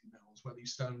incorporating mills, where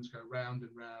these stones go round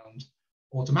and round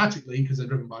automatically because they're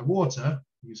driven by water.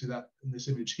 You see that in this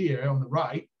image here on the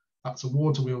right. That's a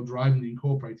water wheel driving the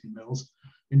incorporating mills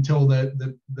until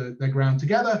they're ground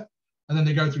together, and then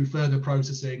they go through further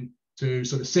processing to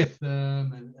sort of sift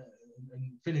them and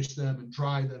finish them and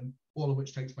dry them, all of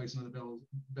which takes place in other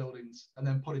buildings, and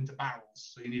then put into barrels.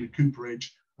 So you need a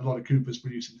cooperage. A lot of coopers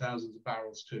producing thousands of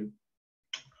barrels too.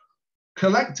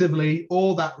 Collectively,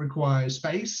 all that requires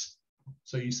space.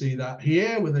 So you see that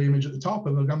here with the image at the top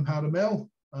of a gunpowder mill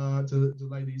to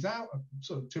lay these out,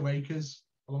 sort of 2 acres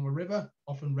along a river,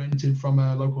 often rented from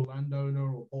a local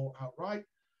landowner or bought outright,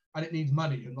 and it needs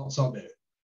money and lots of it.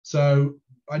 So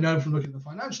I know from looking at the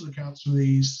financial accounts for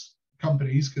these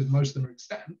companies, because most of them are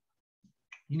extant,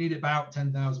 you need about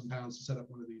 £10,000 to set up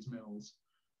one of these mills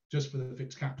just for the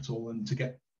fixed capital and to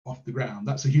get off the ground.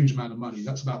 That's a huge amount of money.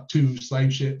 That's about 2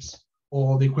 slave ships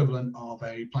or the equivalent of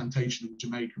a plantation in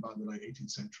Jamaica by the late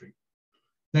 18th century.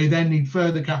 They then need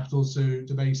further capital to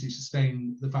basically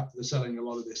sustain the fact that they're selling a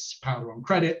lot of this powder on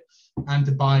credit and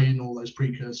to buy in all those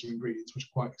precursor ingredients, which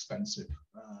are quite expensive,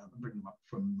 and bring them up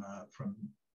from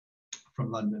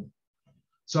London.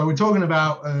 So we're talking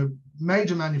about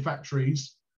major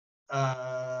manufactories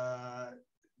that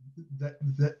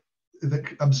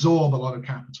absorb a lot of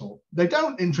capital. They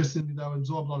don't, interestingly though,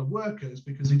 absorb a lot of workers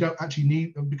because they don't actually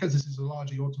need, because this is a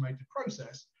largely automated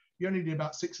process, you only need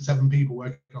about 6 or 7 people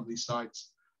working on these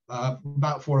sites,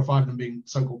 about 4 or 5 of them being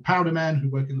so-called powder men who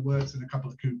work in the works and a couple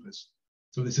of coopers.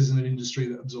 So this isn't an industry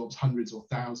that absorbs hundreds or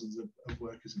thousands of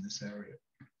workers in this area.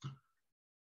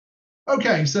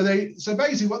 Okay, so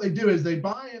basically what they do is they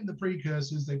buy in the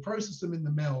precursors, they process them in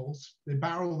the mills, they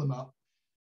barrel them up,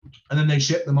 and then they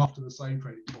ship them off to the slave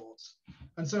trading ports.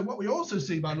 And so what we also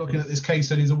see by looking at this case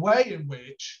study is a way in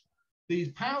which these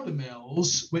powder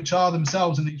mills, which are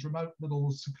themselves in these remote little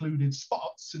secluded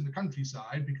spots in the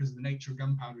countryside, because of the nature of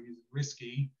gunpowder is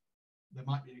risky, there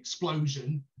might be an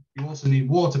explosion. You also need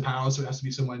water power, so it has to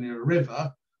be somewhere near a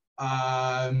river.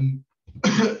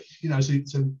 You know,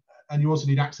 and you also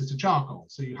need access to charcoal,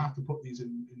 so you have to put these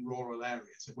in rural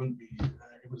areas. It wouldn't be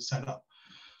able to set up.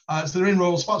 So they're in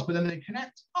rural spots, but then they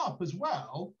connect up as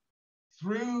well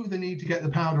through the need to get the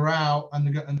powder out and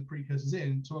the precursors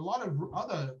in to a lot of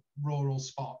other rural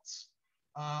spots,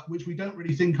 which we don't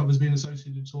really think of as being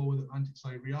associated at all with Atlantic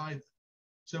slavery either.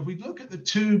 So if we look at the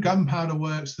 2 gunpowder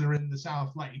works that are in the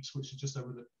South Lakes, which is just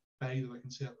over the bay that I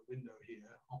can see out the window here,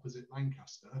 opposite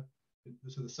Lancaster,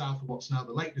 to the south of what's now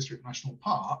the Lake District National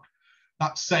Park,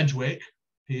 that's Sedgwick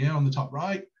here on the top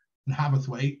right, and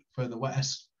Haverthwaite further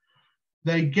west.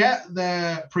 They get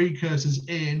their precursors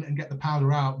in and get the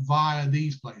powder out via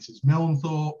these places: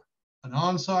 Milnthorpe and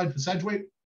Arnside for Sedgwick,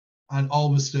 and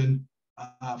Ulverston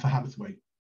for Haverthwaite.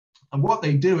 And what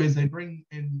they do is they bring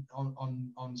in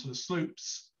on sort of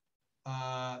sloops.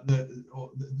 The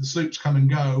sloops come and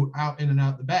go out in and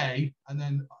out the bay, and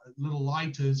then little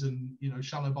lighters and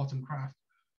shallow bottom craft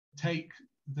take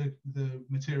the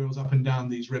materials up and down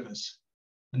these rivers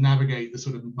and navigate the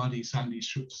sort of muddy, sandy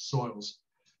soils.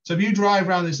 So if you drive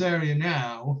around this area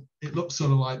now, it looks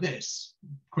sort of like this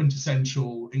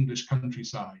quintessential English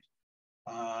countryside,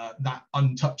 that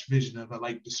untouched vision of a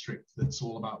lake district that's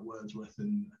all about Wordsworth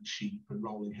and sheep and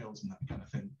rolling hills and that kind of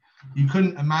thing. You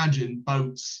couldn't imagine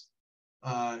boats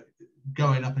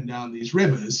going up and down these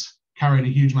rivers carrying a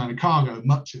huge amount of cargo,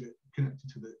 much of it connected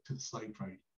to the slave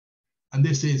trade. And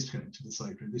this is connected to the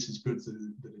slave trade. This is goods that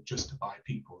are just to buy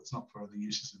people. It's not for other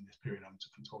uses in this period I'm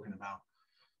talking about.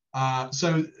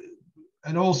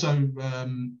 And also,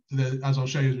 as I'll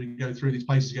show you as we go through, these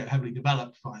places get heavily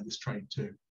developed via this trade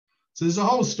too. So there's a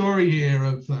whole story here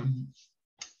of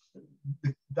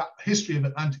that history of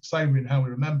Atlantic slavery and how we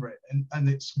remember it, and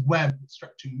its web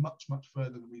stretching much, much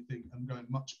further than we think and going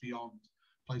much beyond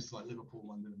places like Liverpool,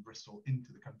 London and Bristol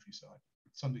into the countryside.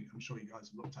 Something I'm sure you guys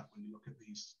have looked at when you look at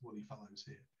these woolly fellows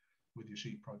here with your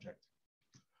sheep project.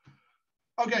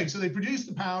 Okay, so they produce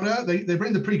the powder, they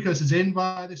bring the precursors in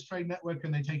via this trade network,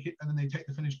 and they take it, and then they take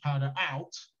the finished powder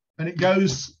out, and it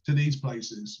goes to these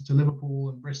places, to Liverpool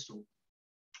and Bristol,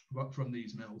 from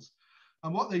these mills.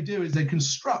 And what they do is they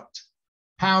construct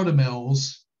powder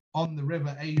mills on the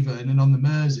River Avon and on the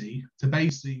Mersey to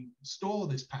basically store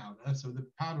this powder. So the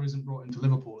powder isn't brought into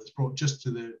Liverpool; it's brought just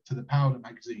to the powder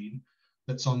magazine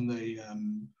that's on the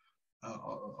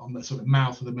sort of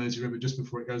mouth of the Mersey River just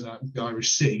before it goes out into the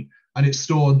Irish Sea, and it's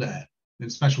stored there in a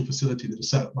special facility that is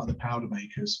set up by the powder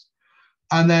makers.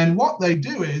 And then what they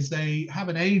do is they have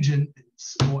an agent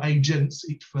or agents.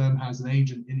 Each firm has an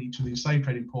agent in each of these slave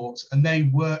trading ports, and they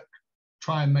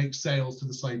try and make sales to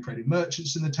the slave trading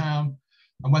merchants in the town.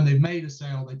 And when they've made a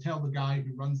sale, they tell the guy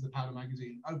who runs the powder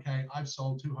magazine, okay, I've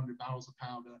sold 200 barrels of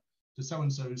powder to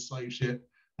so-and-so's slave ship,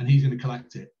 and he's going to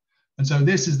collect it. And so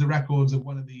this is the records of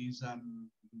one of these,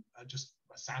 just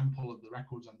a sample of the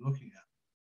records I'm looking at.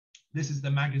 This is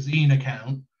the magazine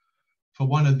account for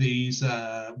one of these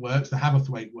works, the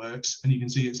Haverthwaite works, and you can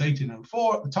see it's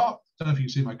 1804 at the top. Don't know if you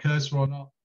can see my cursor or not.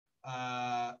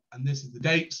 And this is the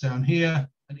dates down here,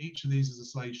 and each of these is a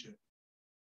slave ship.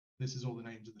 This is all the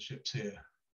names of the ships here,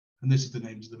 and this is the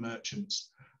names of the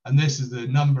merchants, and this is the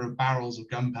number of barrels of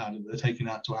gunpowder that they're taking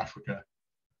out to Africa,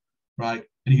 right?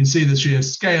 And you can see the sheer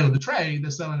scale of the trade.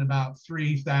 They're selling about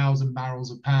 3,000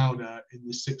 barrels of powder in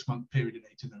this 6-month period in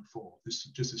 1804. This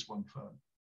is just this one firm.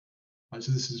 Right,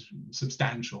 so this is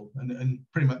substantial, and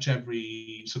pretty much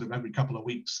every couple of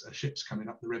weeks, a ship's coming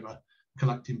up the river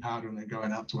collecting powder, and they're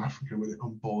going out to Africa with it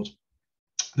on board.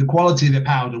 The quality of the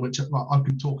powder, which I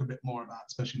can talk a bit more about,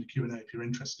 especially in the Q&A if you're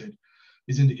interested,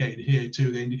 is indicated here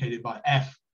too. They indicate it by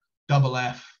F, double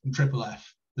F, and triple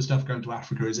F. The stuff going to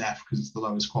Africa is F because it's the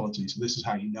lowest quality. So this is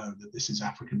how you know that this is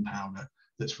African powder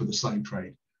that's for the slave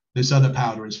trade. This other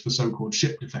powder is for so-called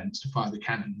ship defense, to fire the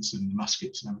cannons and the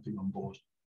muskets and everything on board.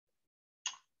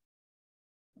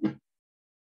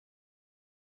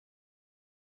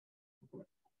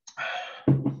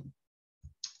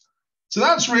 So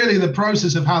that's really the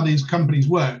process of how these companies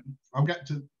work. I'll get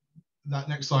to that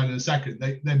next slide in a second.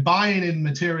 They're buying in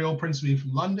material principally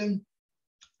from London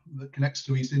that connects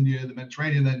to East India, the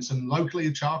Mediterranean, then some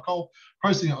locally charcoal,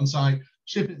 processing it on site,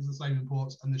 shipping it to the slave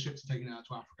imports, and the ships are taken out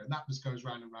to Africa. And that just goes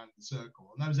round and round in the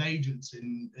circle. And those agents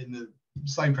in the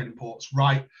slave trade imports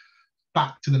write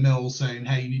back to the mills saying,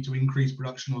 hey, you need to increase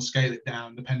production or scale it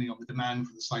down depending on the demand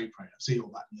for the slave trade. I see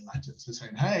all that in the letters. They're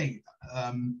saying, hey,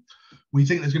 we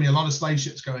think there's going to be a lot of slave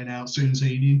ships going out soon, so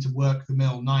you need to work the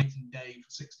mill night and day for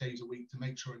 6 days a week to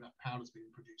make sure enough powder is being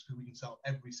produced, because we can sell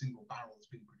every single barrel that's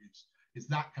being produced. It's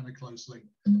that kind of close link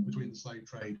between the slave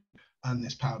trade and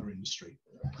this powder industry.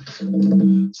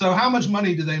 So how much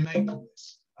money do they make from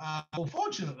this? Well,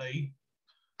 fortunately,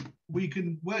 we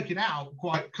can work it out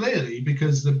quite clearly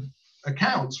because the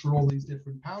accounts for all these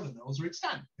different powder mills are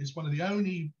extant. It's one of the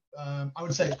only, I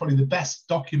would say it's probably the best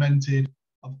documented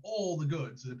of all the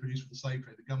goods that are produced for the slave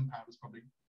trade. The gunpowder is probably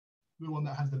the one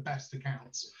that has the best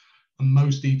accounts and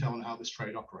most detail on how this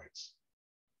trade operates.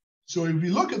 So if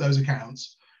you look at those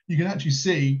accounts, you can actually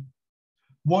see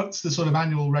what's the sort of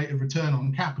annual rate of return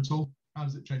on capital, how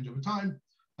does it change over time?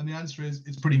 And the answer is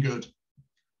it's pretty good.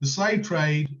 The slave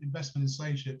trade, investment in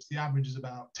slave ships, the average is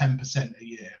about 10% a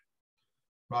year,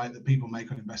 right, that people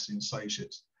make on investing in slave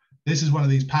ships. This is one of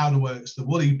these powder works, the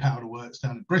Woolly powder works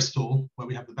down at Bristol, where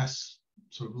we have the best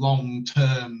sort of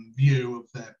long-term view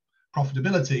of their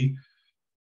profitability.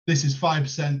 This is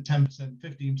 5%, 10%,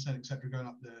 15%, etc., going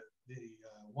up the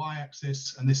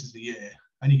y-axis, and this is the year.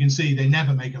 And you can see they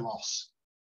never make a loss.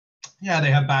 Yeah, they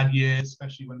have bad years,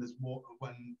 especially when there's war,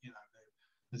 when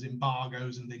there's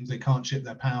embargoes and things, they can't ship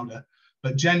their powder.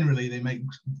 But generally, they make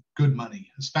good money,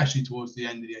 especially towards the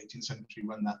end of the 18th century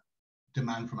when that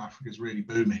demand from Africa is really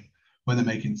booming, when they're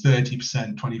making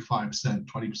 30%, 25%,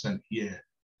 20% a year.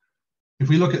 If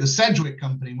we look at the Sedgwick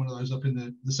Company, one of those up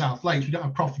in the South Lakes, we don't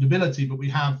have profitability, but we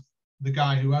have the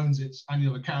guy who owns its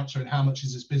annual accounts showing how much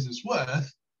is this business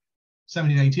worth.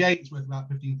 1788, it's worth about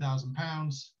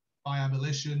 £15,000. By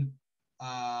abolition,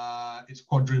 it's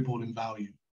quadrupled in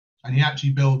value. And he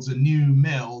actually builds a new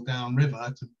mill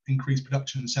downriver to increase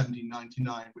production in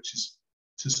 1799, which is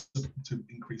to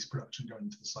increase production going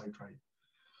into the slave trade.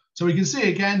 So we can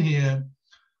see again here,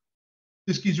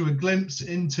 this gives you a glimpse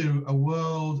into a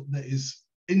world that is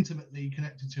intimately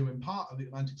connected to and part of the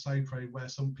Atlantic slave trade, where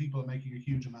some people are making a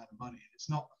huge amount of money. It's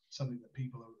not something that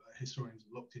people, historians,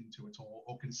 have looked into at all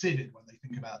or considered when they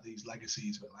think about these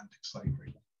legacies of Atlantic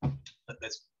slavery. That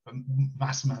there's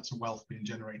vast amounts of wealth being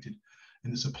generated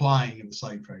in the supplying of the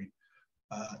slave trade,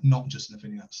 not just in the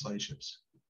fitting out of slave ships.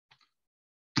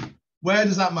 Where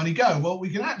does that money go? Well, we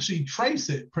can actually trace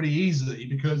it pretty easily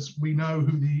because we know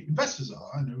who the investors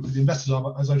are. I know who the investors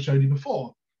are, as I've showed you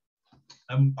before.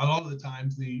 A lot of the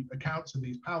times, the accounts of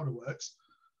these powder works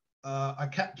are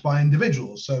kept by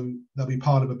individuals, so they'll be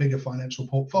part of a bigger financial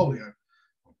portfolio.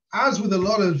 As with a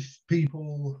lot of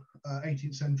people,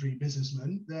 18th century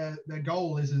businessmen, their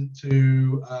goal isn't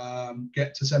to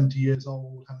get to 70 years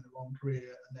old, having a long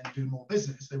career, and then do more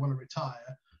business. They want to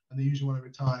retire, and they usually want to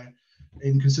retire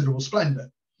in considerable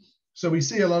splendor. So we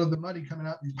see a lot of the money coming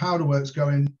out of these powder works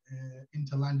going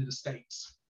into landed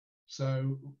estates.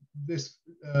 So this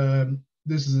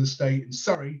is an estate in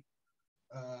Surrey,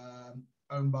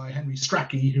 owned by Henry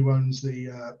Strachey, who owns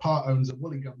the part owns the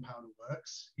Woolley Gunpowder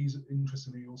Works. He's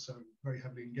interestingly also very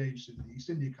heavily engaged in the East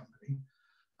India Company,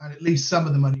 and at least some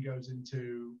of the money goes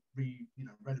into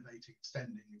renovating,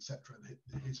 extending, etc.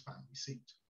 His family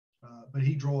seat. But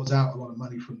he draws out a lot of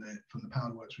money from the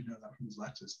powder works. We know that from his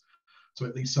letters. So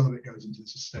at least some of it goes into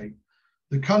this estate.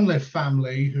 The Cunliffe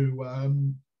family, who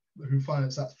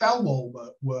financed that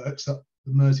Thelwall works up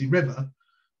the Mersey River,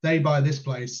 they buy this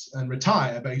place and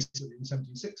retire basically in the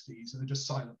 1760s, and they're just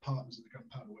silent partners of the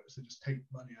gunpowder works. They just take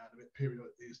money out of it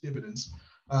periodically as dividends.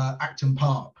 Acton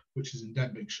Park, which is in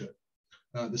Denbighshire,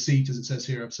 the seat, as it says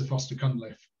here, of Sir Foster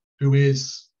Cunliffe, who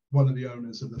is one of the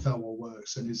owners of the Thelwall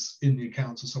works and is in the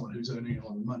accounts of someone who's earning a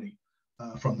lot of money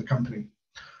from the company.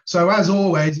 So as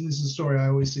always, and this is a story I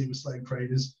always see with slave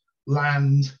traders,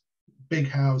 land, big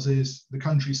houses, the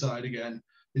countryside again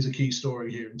is a key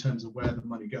story here in terms of where the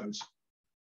money goes.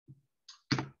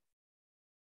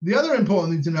 The other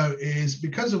important thing to note is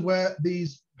because of where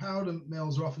these powder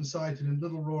mills are often sited in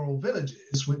little rural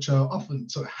villages, which are often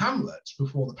sort of hamlets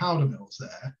before the powder mills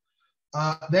there,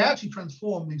 they actually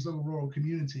transform these little rural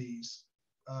communities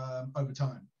over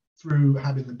time through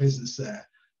having the business there,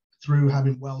 through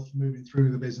having wealth moving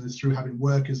through the business, through having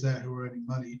workers there who are earning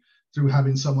money, through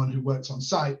having someone who works on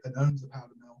site and owns the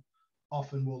powder mill,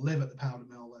 often will live at the powder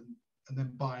mill and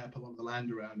then buy up a lot of the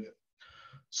land around it.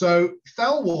 So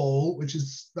Thelwall, which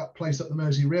is that place up the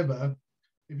Mersey River,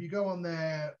 if you go on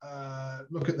there,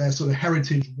 look at their sort of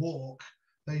heritage walk,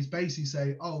 they basically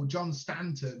say, oh, John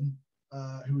Stanton,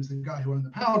 who was the guy who owned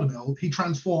the powder mill, he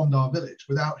transformed our village.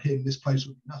 Without him, this place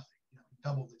would be nothing. He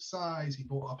doubled its size. He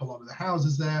bought up a lot of the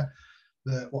houses there.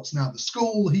 What's now the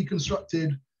school he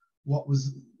constructed, what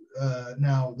was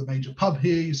now the major pub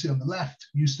here you see on the left,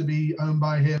 used to be owned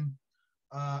by him.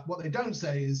 What they don't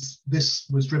say is this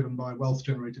was driven by wealth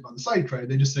generated by the slave trade.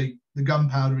 They just say the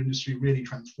gunpowder industry really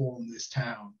transformed this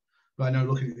town. But I know,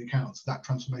 looking at the accounts, that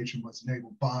transformation was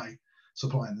enabled by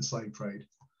supplying the slave trade.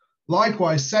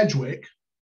 Likewise, Sedgwick,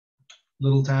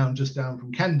 little town just down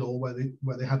from Kendal, where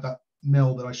they had that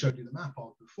mill that I showed you the map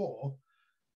of before,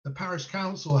 the parish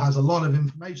council has a lot of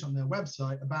information on their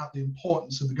website about the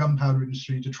importance of the gunpowder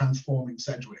industry to transforming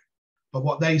Sedgwick. But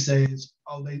what they say is,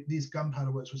 these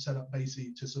gunpowder works were set up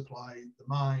basically to supply the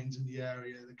mines in the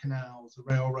area, the canals, the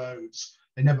railroads.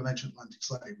 They never mention Atlantic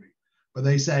slavery. But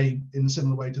they say, in a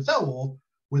similar way to Thelwall,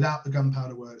 without the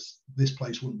gunpowder works, this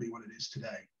place wouldn't be what it is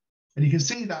today. And you can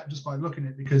see that just by looking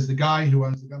at it, because the guy who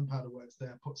owns the gunpowder works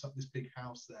there puts up this big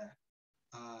house there,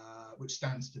 which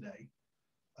stands today.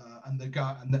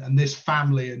 And this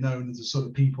family are known as the sort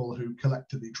of people who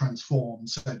collectively transformed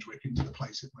Sedgwick into the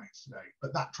place it makes today.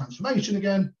 But that transformation,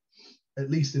 again,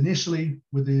 at least initially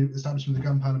with the establishment of the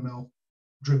gunpowder mill,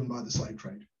 driven by the slave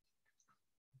trade.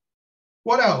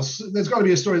 What else? There's got to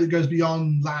be a story that goes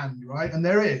beyond land, right? And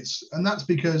there is. And that's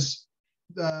because,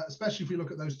 especially if we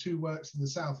look at those two works in the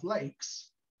South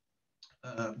Lakes,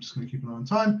 I'm just going to keep an eye on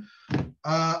time,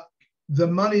 the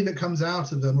money that comes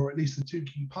out of them, or at least the two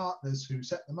key partners who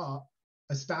set them up,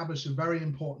 established a very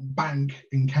important bank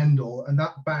in Kendal, and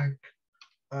that bank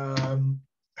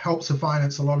helps to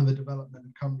finance a lot of the development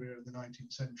of Cumbria in the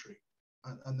 19th century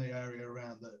and the area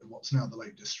around what's now the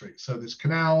Lake District. So there's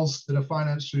canals that are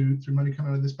financed through money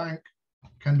coming out of this bank,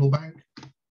 Kendal Bank,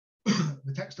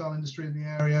 the textile industry in the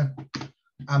area,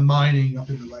 and mining up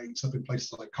in the lakes, up in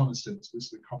places like Coniston. So this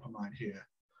is the copper mine here.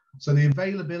 So the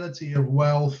availability of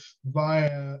wealth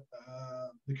via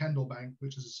the Kendal Bank,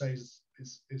 which, as I say,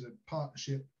 is a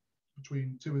partnership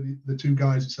between the two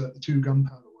guys who set up the two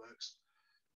gunpowder works,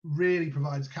 really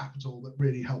provides capital that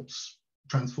really helps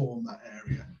transform that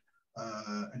area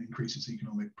and increase its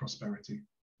economic prosperity.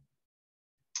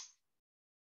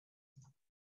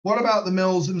 What about the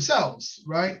mills themselves,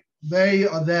 right? They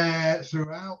are there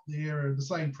throughout the era of the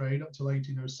slave trade up till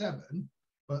 1807.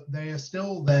 But they are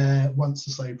still there once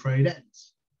the slave trade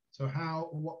ends. So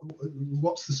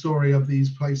what's the story of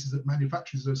these places that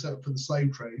manufacturers are set up for the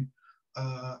slave trade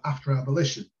after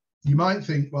abolition? You might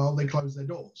think, well, they closed their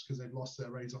doors because they've lost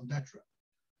their raison d'etre.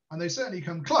 And they certainly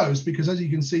come close, because as you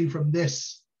can see from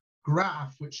this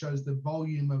graph, which shows the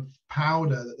volume of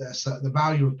powder that the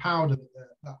value of powder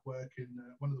that work in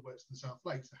one of the works in the South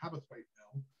Lakes, the Haberthwaite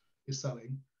Mill, is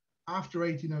selling. After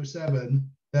 1807,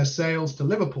 their sales to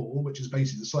Liverpool, which is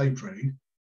basically the slave trade,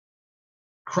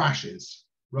 crashes,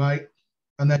 right?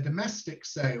 And their domestic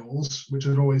sales, which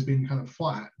had always been kind of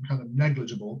flat and kind of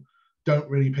negligible, don't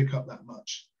really pick up that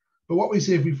much. But what we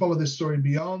see if we follow this story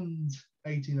beyond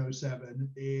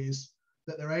 1807 is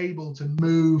that they're able to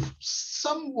move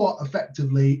somewhat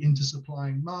effectively into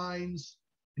supplying mines,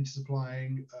 into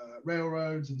supplying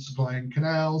railroads, and supplying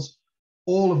canals,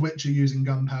 all of which are using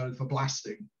gunpowder for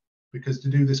blasting, because to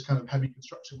do this kind of heavy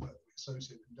construction work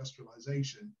associated with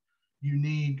industrialization, you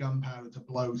need gunpowder to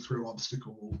blow through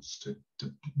obstacles,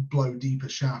 to blow deeper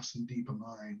shafts and deeper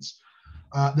mines.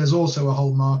 There's also a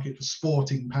whole market for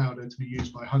sporting powder to be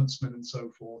used by huntsmen and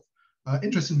so forth.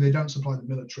 Interestingly, they don't supply the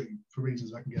military for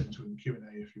reasons I can get into in the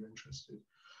Q&A if you're interested.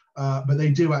 But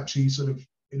they do actually sort of,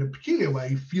 in a peculiar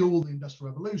way, fuel the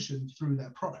Industrial Revolution through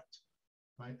their product,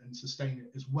 right, and sustain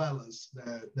it, as well as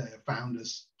their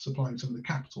founders supplying some of the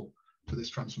capital for this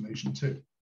transformation too.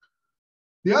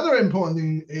 The other important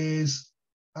thing is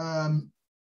that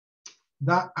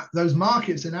those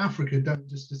markets in Africa don't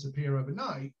just disappear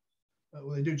overnight.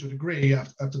 Well, they do to a degree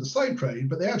after the slave trade,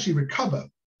 but they actually recover.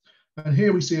 And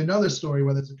here we see another story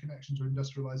where there's a connection to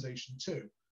industrialization too,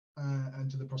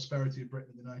 and to the prosperity of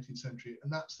Britain in the 19th century.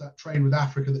 And that's that trade with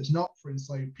Africa that's not for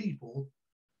enslaved people,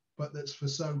 but that's for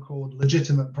so-called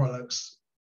legitimate products,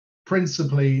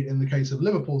 principally in the case of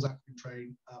Liverpool's African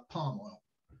trade, palm oil.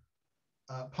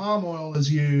 Palm oil is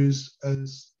used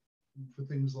for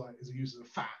things like, is used as a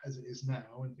fat as it is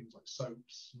now in things like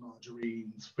soaps,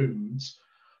 margarines, foods,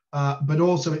 but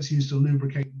also it's used to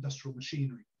lubricate industrial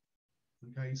machinery.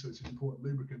 Okay, so it's an important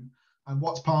lubricant. And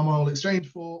what's palm oil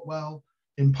exchanged for? Well,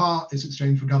 in part, it's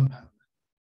exchanged for gunpowder.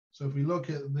 So if we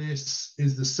look at this,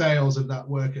 is the sales of that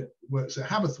works at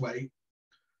Habberthwaite,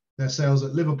 their sales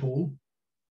at Liverpool.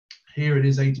 Here it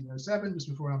is 1807, just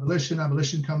before abolition.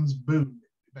 Abolition comes, boom,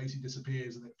 it basically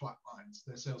disappears and it flatlines.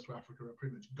 Their sales to Africa are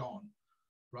pretty much gone,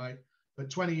 right? But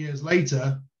 20 years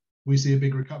later, we see a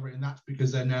big recovery, and that's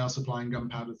because they're now supplying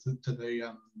gunpowder to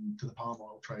the palm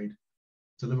oil trade,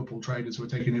 to Liverpool traders who are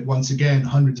taking it once again,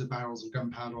 hundreds of barrels of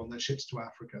gunpowder on their ships to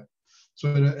Africa.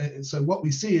 So what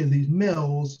we see is these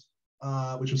mills,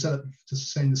 which were set up to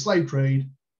sustain the slave trade,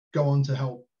 go on to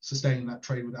help sustain that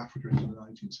trade with Africa into the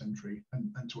 19th century,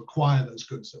 and to acquire those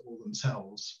goods that will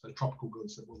themselves, the tropical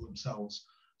goods that will themselves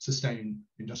sustain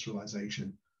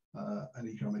industrialization and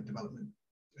economic development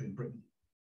in Britain.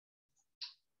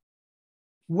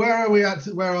 Where are we at?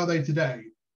 Where are they today?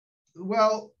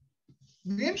 Well,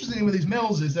 the interesting thing with these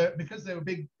mills is that because they were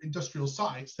big industrial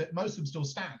sites, that most of them still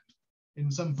stand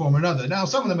in some form or another. Now,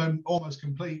 some of them are almost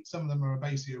complete, some of them are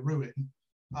basically a ruin,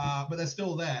 but they're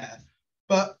still there.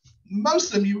 But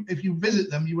most of them, if you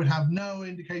visit them, you would have no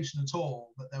indication at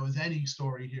all that there was any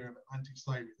story here of Atlantic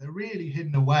slavery. They're really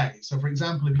hidden away. So, for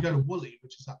example, if you go to Woolley,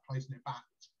 which is that place near Bath,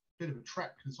 it's a bit of a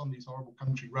trek because it's on these horrible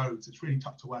country roads. It's really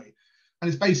tucked away. And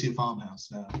it's basically a farmhouse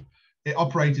now. It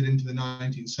operated into the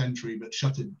 19th century, but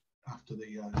shuttered after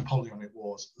the Napoleonic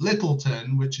Wars.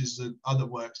 Littleton, which is the other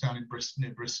works down in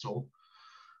near Bristol,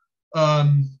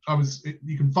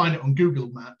 you can find it on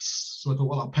Google Maps. So I thought,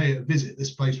 well, I'll pay it a visit.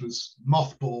 This place was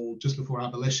mothballed just before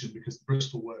abolition because the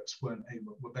Bristol works were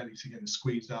barely getting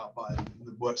squeezed out by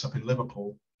the works up in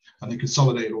Liverpool, and they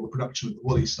consolidated all the production at the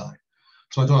Woolley site.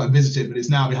 So I thought I'd visit it, but it's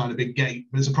now behind a big gate,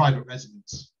 but it's a private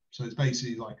residence. So it's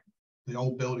basically like the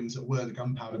old buildings that were the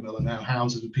gunpowder mill are now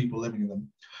houses with people living in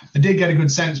them. I did get a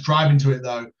good sense driving to it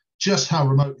though, just how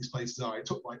remote these places are. It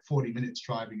took like 40 minutes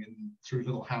driving in through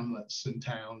little hamlets and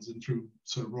towns and through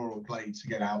sort of rural glades to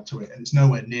get out to it. And it's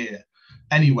nowhere near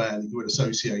anywhere that you would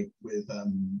associate with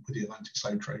the Atlantic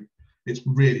slave trade. It's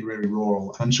really, really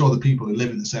rural. I'm sure the people who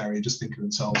live in this area just think of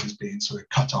themselves as being sort of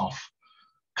cut off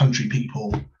country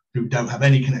people who don't have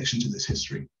any connection to this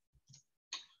history.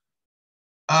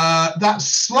 That's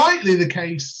slightly the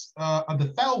case of the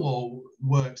Thelwall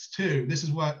works too. This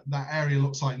is what that area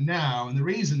looks like now. And the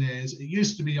reason is it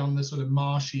used to be on the sort of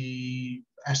marshy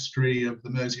estuary of the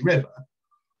Mersey River,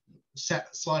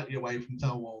 set slightly away from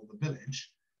Thelwall, the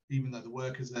village, even though the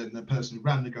workers and the person who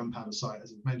ran the gunpowder site,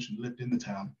 as I've mentioned, lived in the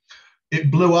town. It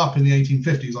blew up in the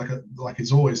 1850s, like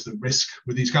it's always the risk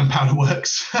with these gunpowder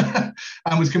works,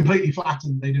 and was completely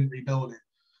flattened. They didn't rebuild it.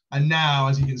 And now,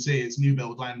 as you can see, it's new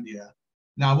build land here.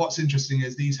 Now, what's interesting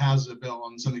is these houses are built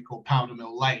on something called Powder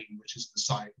Mill Lane, which is the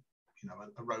site, you know,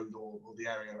 a road or the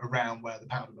area around where the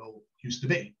powder mill used to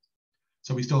be.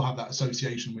 So we still have that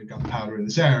association with gunpowder in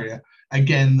this area.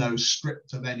 Again, though,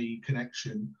 stripped of any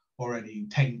connection or any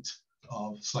taint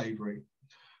of slavery.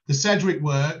 The Sedgwick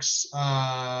Works,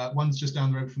 one's just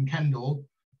down the road from Kendal.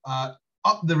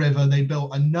 Up the river, they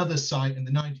built another site in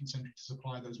the 19th century to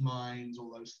supply those mines,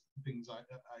 all those things I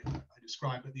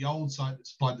described. But the old site that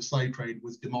supplied the slave trade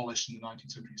was demolished in the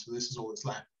 19th century. So this is all that's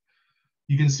left.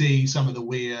 You can see some of the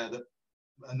weir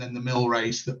and then the mill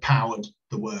race that powered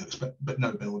the works, but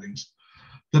no buildings.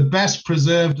 The best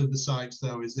preserved of the sites,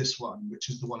 though, is this one, which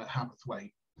is the one at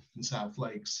Habberthwaite in South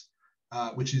Lakes,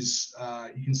 which is,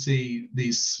 you can see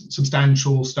these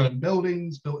substantial stone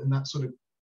buildings built in that sort of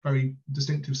very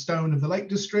distinctive stone of the Lake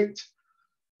District.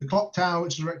 the clock tower,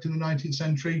 which was erected in the 19th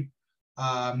century.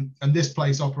 And this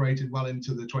place operated well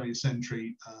into the 20th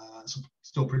century,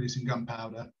 still producing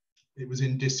gunpowder. It was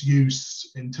in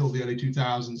disuse until the early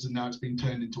 2000s, and now it's been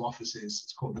turned into offices.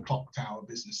 It's called the Clock Tower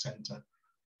Business Centre.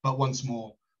 But once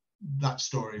more, that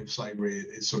story of slavery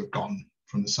is sort of gone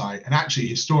from the site. And actually,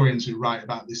 historians who write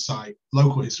about this site,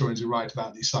 local historians who write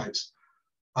about these sites,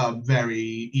 are very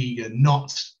eager not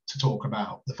to talk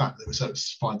about the fact that they were set up to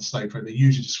supply the slave trade. They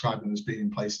usually describe them as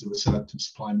being places that were set up to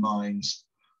supply mines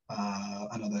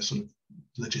and other sort of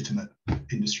legitimate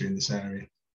industry in this area.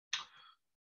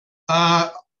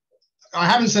 I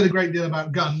haven't said a great deal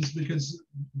about guns because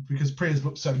Priya's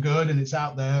book's so good and it's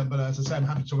out there, but as I say, I'm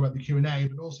happy to talk about the Q&A,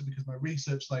 but also because my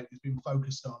research lately has been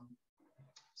focused on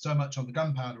so much on the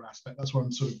gunpowder aspect. That's what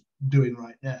I'm sort of doing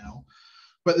right now.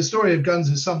 But the story of guns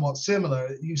is somewhat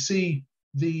similar. You see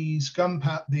these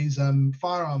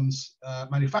firearms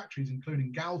manufacturers,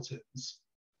 including Galton's,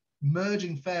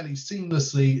 merging fairly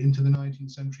seamlessly into the 19th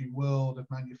century world of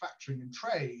manufacturing and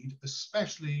trade,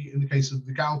 especially in the case of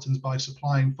the Galtons by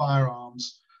supplying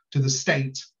firearms to the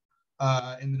state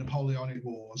in the Napoleonic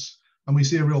Wars. And we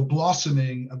see a real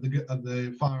blossoming of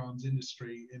the firearms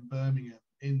industry in Birmingham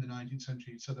in the 19th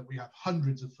century, so that we have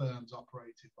hundreds of firms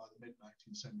operated by the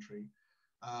mid-19th century,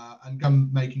 and gun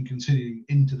making continuing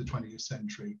into the 20th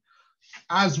century.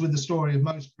 As with the story of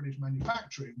most British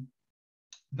manufacturing,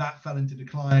 that fell into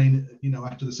decline,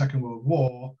 after the Second World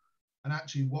War. And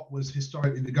actually what was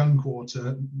historically the gun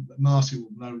quarter, Marcy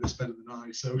will know this better than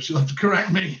I, so she'll have to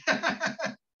correct me.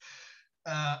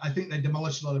 I think they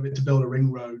demolished a lot of it to build a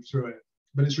ring road through it,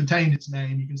 but it's retained its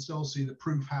name. You can still see the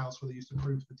proof house where they used to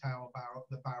proof the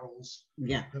barrels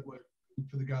that were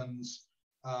for the guns.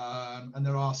 And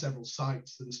there are several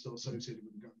sites that are still associated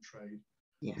with the gun trade.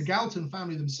 Yes. The Galton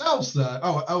family themselves,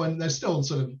 and there's still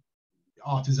sort of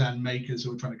artisan makers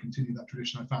who are trying to continue that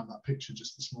tradition. I found that picture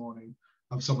just this morning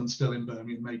of someone still in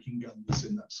Birmingham making guns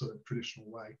in that sort of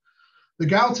traditional way. The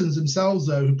Galtons themselves,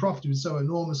 though, who profited so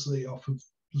enormously off of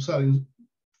selling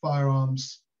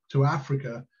firearms to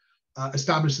Africa,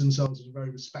 established themselves as a very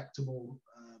respectable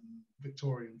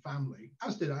Victorian family,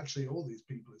 as did actually all these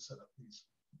people who set up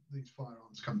these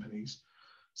firearms companies.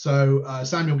 So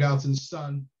Samuel Galton's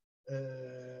son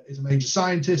is a major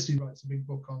scientist. He writes a big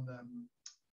book on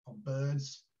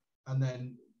birds, and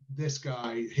then this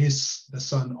guy, the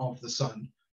son of the son,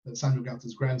 Samuel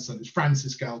Galton's grandson, is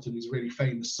Francis Galton, who's a really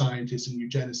famous scientist and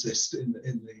eugenicist in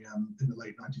the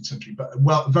late 19th century, but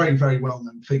very, very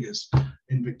well-known figures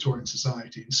in Victorian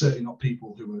society, and certainly not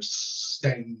people who were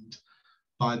stained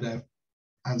by their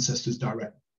ancestors'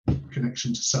 direct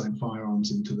connection to selling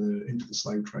firearms into the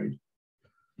slave trade.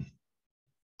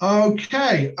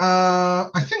 Okay,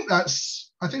 I think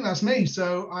that's me.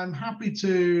 So I'm happy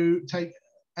to take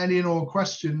any and all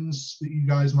questions that you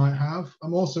guys might have.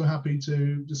 I'm also happy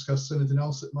to discuss anything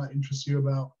else that might interest you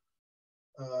about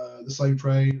the slave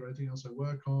trade or anything else I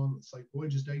work on, the slave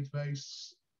voyages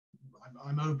database.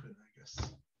 I'm open, I guess.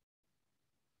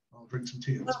 I'll drink some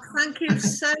tea. Well, thank you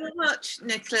so much,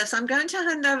 Nicholas. I'm going to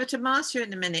hand over to Marcia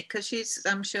in a minute because she's,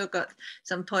 I'm sure, got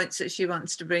some points that she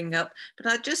wants to bring up. But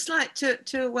I'd just like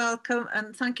to welcome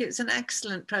and thank you. It's an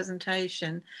excellent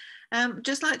presentation.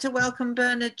 Just like to welcome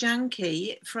Bernard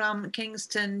Janke from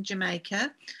Kingston,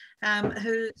 Jamaica,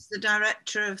 who's the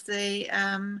director of the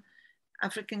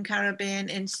African Caribbean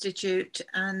Institute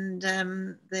and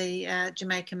the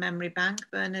Jamaica Memory Bank.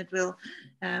 Bernard will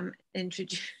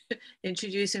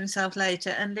introduce himself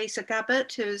later. And Lisa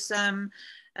Gabbert, who's a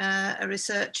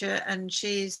researcher, and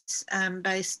she's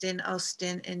based in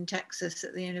Austin in Texas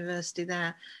at the university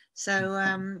there.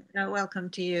 So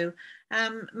welcome to you.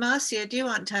 Marcia, do you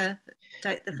want to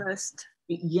take the first?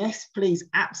 Yes, please.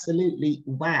 Absolutely.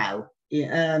 Wow.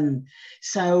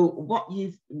 So what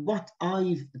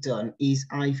I've done is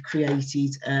I've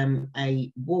created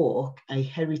a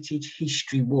heritage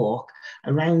history walk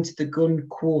around the gun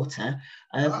quarter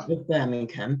of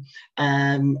Birmingham,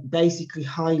 basically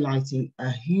highlighting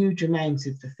a huge amount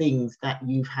of the things that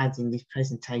you've had in this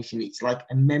presentation. It's like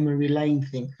a memory lane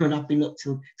thing, and I've been up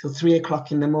till 3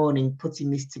 o'clock in the morning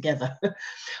putting this together.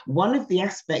 One of the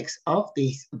aspects of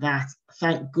this that,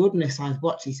 thank goodness I've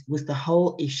watched this, was the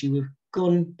whole issue of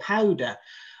gunpowder.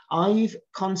 I've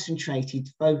concentrated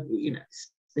both,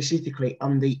 specifically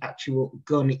on the actual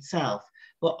gun itself,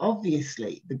 but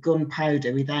obviously the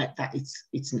gunpowder, without that, it's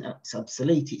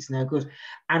obsolete, it's no good.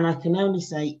 And I can only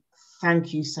say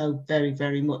thank you so very,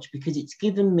 very much, because it's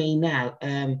given me now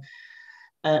an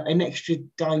extra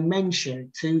dimension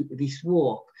to this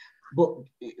walk. But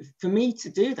for me to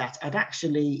do that, I'd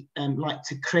actually like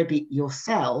to credit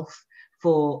yourself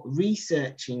for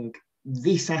researching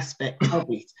this aspect of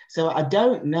it. So I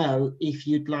don't know if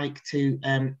you'd like to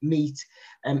meet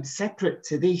separate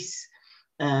to this,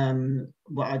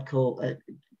 what I'd call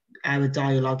our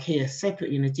dialogue here,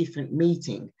 separate in a different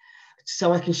meeting.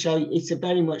 So I can show you, it's a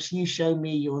very much you show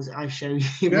me yours, I show you.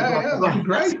 Yeah, that'd be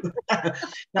great.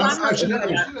 I should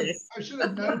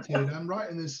have noted, I'm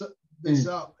writing this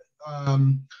up. I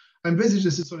envisage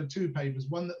this as sort of two papers,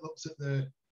 one that looks at the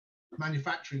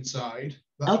manufacturing side,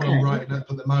 that's what I'm writing up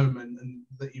at the moment, and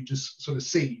that you've just sort of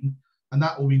seen, and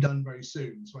that will be done very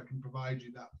soon, so I can provide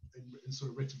you that in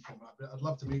sort of written format. But I'd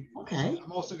love to meet you. Okay.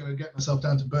 I'm also going to get myself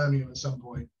down to Birmingham at some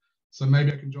point, so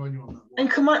maybe I can join you on that one. And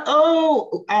come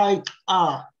on,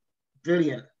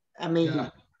 brilliant. I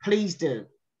mean, please do,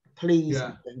 please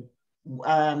do.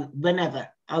 Whenever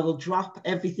I will drop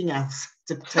everything else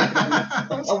to take.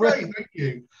 That's great, thank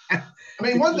you. I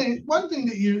mean, one thing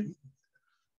that you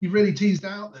really teased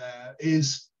out there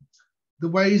is the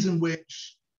ways in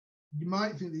which you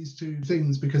might think these two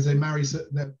things, because they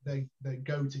they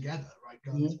go together, right?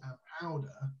 Guns and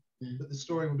powder, that the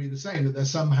story will be the same, that they're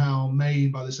somehow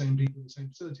made by the same people in the same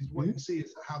facilities. What you see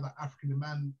is how that African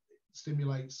demand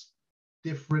stimulates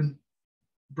different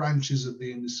branches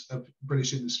of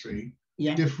British industry,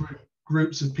 different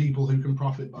groups of people who can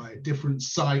profit by it, different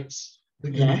sites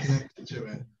that can be connected to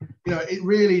it. You know, it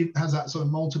really has that sort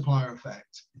of multiplier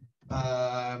effect.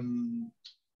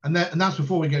 And that's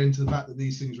before we get into the fact that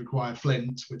these things require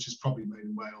flint, which is probably made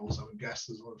in Wales. I would guess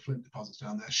there's a lot of flint deposits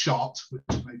down there. Shot, which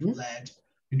is made from lead.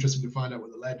 Interesting to find out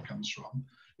where the lead comes from.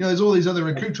 You know, there's all these other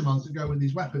accoutrements that go with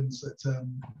these weapons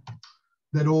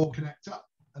that all connect up,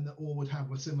 and that all would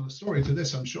have a similar story to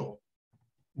this, I'm sure.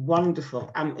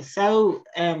 Wonderful. I'm so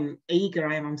eager.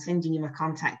 I'm sending you my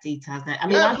contact details now. I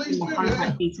mean, I send my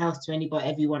contact details to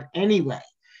everyone anyway.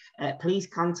 Please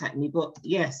contact me. But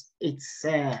yes, it's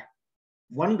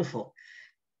wonderful.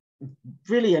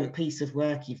 Brilliant piece of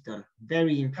work you've done.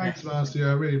 Very impressive. Thanks, Marcia.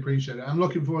 I really appreciate it. I'm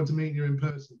looking forward to meeting you in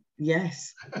person.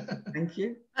 Yes, thank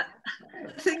you. I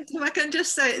think if I can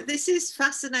just say, this is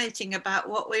fascinating about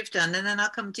what we've done, and then I'll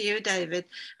come to you, David.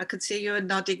 I could see you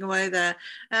nodding away there.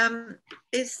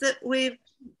 Is that we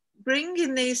bring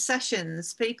in these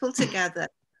sessions people together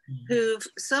who've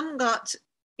some got,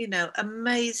 you know,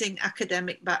 amazing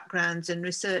academic backgrounds and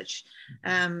research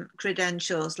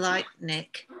credentials like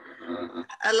Nick,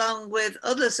 along with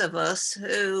others of us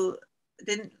who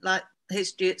didn't like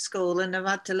history at school and have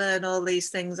had to learn all these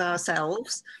things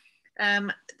ourselves.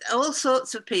 All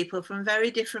sorts of people from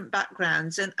very different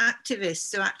backgrounds, and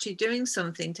activists who are actually doing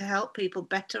something to help people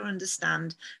better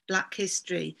understand Black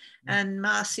history. And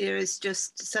Marcia is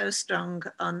just so strong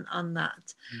on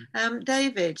that.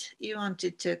 David, you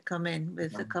wanted to come in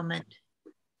with a comment.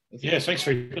 Yes, thanks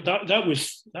very much. That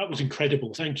was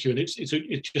incredible. Thank you, and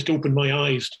it just opened my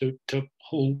eyes to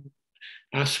whole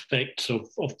aspects of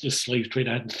the slave trade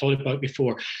I hadn't thought about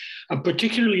before. I'm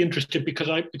particularly interested because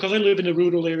I live in a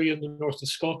rural area in the north of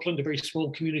Scotland, a very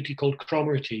small community called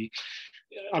Cromarty.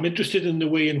 I'm interested in the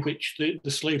way in which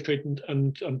the slave trade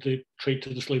and the trade to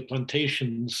the slave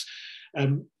plantations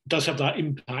does have that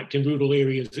impact in rural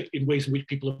areas in ways in which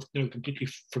people have now completely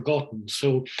forgotten.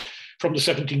 So from the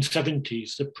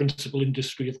 1770s, the principal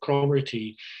industry of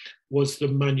Cromarty was the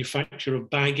manufacture of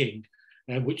bagging,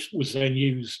 which was then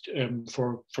used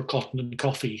for cotton and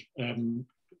coffee.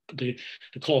 The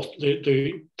cloth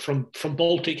from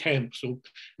Baltic hemp, so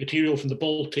material from the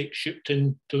Baltic shipped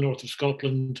in to the north of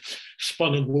Scotland,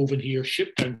 spun and woven here,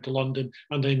 shipped down to London,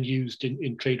 and then used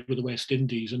in trade with the West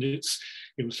Indies. And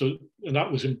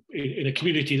that was in a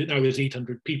community that now has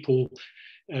 800 people.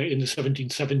 In the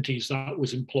 1770s, that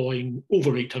was employing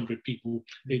over 800 people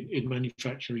in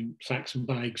manufacturing sacks and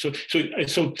bags. So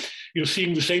you know,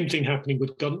 seeing the same thing happening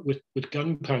with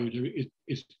gunpowder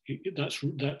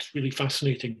that's really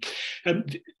fascinating.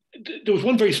 There was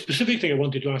one very specific thing I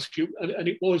wanted to ask you, and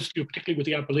it was, you know, particularly with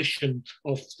the abolition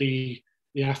of the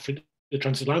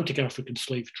transatlantic African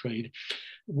slave trade.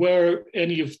 Were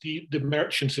any of the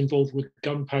merchants involved with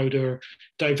gunpowder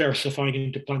diversifying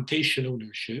into plantation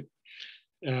ownership?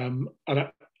 And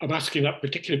I'm asking that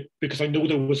particularly because I know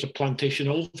there was a plantation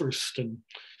Ulverston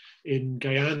in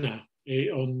Guyana,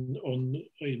 in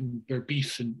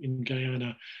Berbice in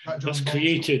Guyana, that's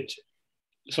created.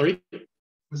 Sorry,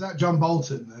 was that John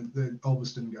Bolton, the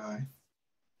Ulverston guy?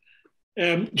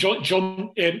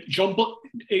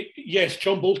 Yes,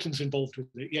 John Bolton's involved with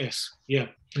it. Yes, yeah.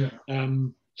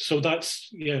 So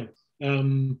that's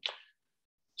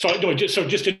So no, just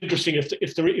interesting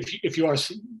if you are.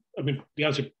 I mean, the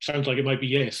answer sounds like it might be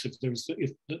yes if there is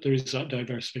that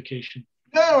diversification.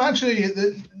 No, actually,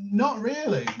 not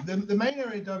really. The main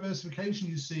area of diversification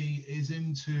you see is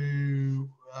into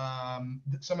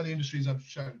some of the industries I've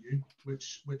shown you,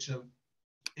 which are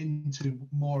into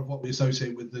more of what we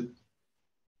associate with the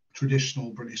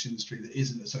traditional British industry that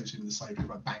isn't associated with the slavery,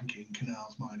 like banking,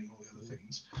 canals, mining, all the other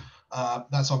things.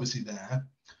 That's obviously there.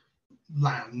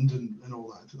 Land and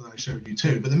all that I showed you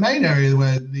too. But the main area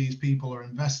where these people are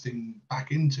investing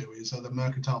back into is other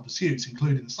mercantile pursuits,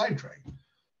 including the slave trade.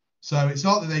 So it's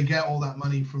not that they get all that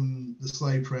money from the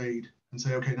slave trade and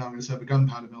say, okay, now I'm going to set up a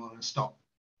gunpowder mill and I'm going to stop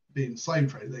being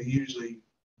slave trade. They usually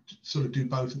sort of do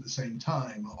both at the same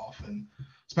time often,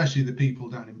 especially the people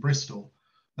down in Bristol.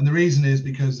 And the reason is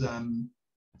because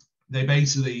they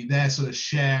basically, their sort of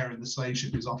share in the slave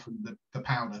ship is often the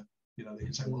powder. You know, they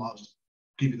can say, well, I'll just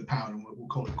give you the powder and we'll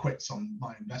call it quits on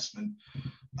my investment.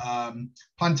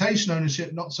 Plantation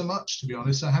ownership, not so much, to be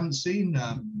honest. I haven't seen,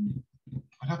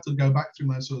 I'd have to go back through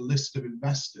my sort of list of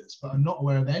investors, but I'm not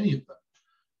aware of any of them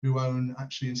who own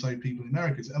actually enslaved people in the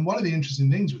Americas. And one of the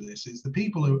interesting things with this is the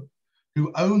people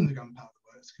who own the gunpowder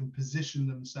works can position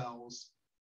themselves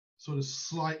sort of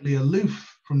slightly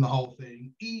aloof from the whole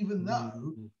thing, even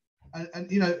though,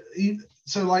 and you know,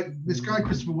 so like this guy,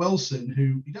 Christopher Wilson,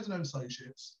 who he doesn't own slave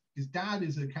ships. His dad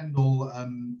is a Kendall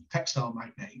textile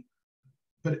magnate,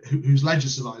 but who's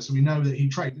legislated, so we know that he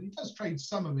trades, and he does trade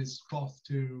some of his cloth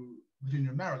to Virginia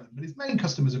and Maryland, but his main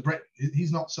customers are Britain.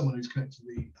 He's not someone who's connected to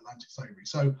the Atlantic slavery.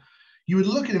 So you would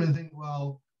look at him and think,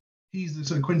 well, he's the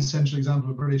sort of quintessential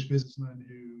example of a British businessman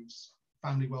whose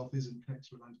family wealth isn't connected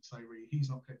to Atlantic slavery. He's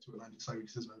not connected to Atlantic slavery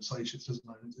because he doesn't own slave ships, doesn't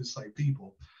own enslaved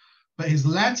people. But his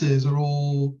letters are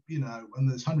all, you know, and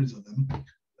there's hundreds of them,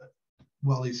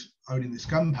 while he's owning this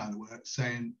gunpowder work,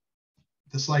 saying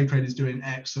the slave trade is doing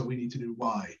X, so we need to do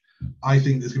Y. I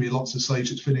think there's going to be lots of slave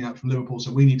ships fitting out from Liverpool,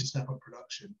 so we need to step up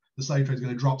production. The slave trade is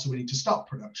going to drop, so we need to stop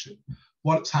production.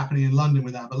 What's happening in London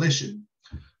with abolition?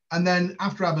 And then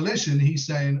after abolition, he's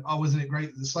saying, oh, wasn't it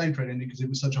great that the slave trade ended because it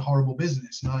was such a horrible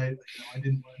business and I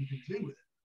didn't want anything to do with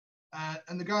it.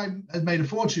 And the guy has made a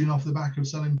fortune off the back of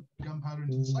selling gunpowder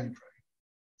into the slave trade.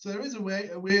 So there is a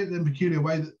weird and peculiar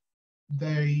way that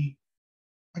they,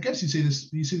 I guess you see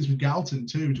this with Galton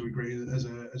too, to a degree, as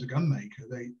a gun maker,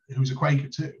 who's a Quaker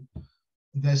too.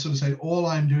 They're sort of saying, all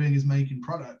I'm doing is making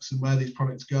products, and where these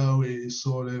products go is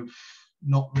sort of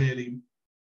not really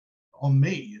on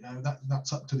me, you know,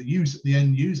 that's up to the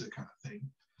end user kind of thing.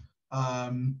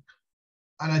 And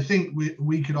I think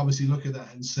we could obviously look at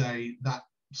that and say that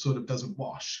sort of doesn't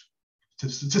wash, to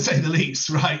say the least,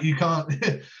 right? You can't,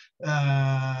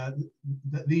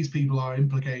 these people are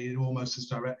implicated almost as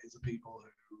directly as the people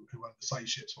who own the slave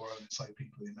ships or own enslaved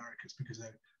people in the Americas, because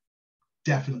they're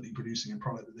definitely producing a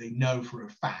product that they know for a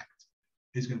fact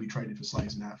is going to be traded for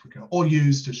slaves in Africa, or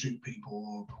used to shoot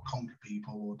people or conquer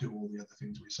people or do all the other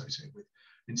things we associate with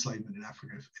enslavement in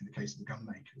Africa in the case of the gun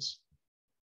makers.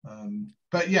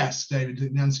 But yes, David,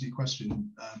 in answer to your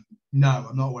question, no,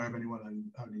 I'm not aware of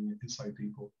anyone owning enslaved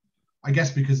people. I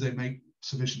guess because they make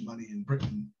sufficient money in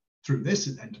Britain through this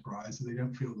enterprise that they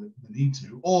don't feel the need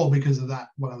to, or because of that,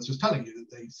 what I was just telling you, that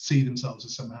they see themselves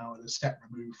as somehow a step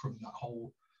removed from that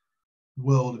whole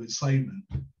world of enslavement,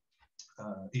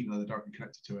 even though they're directly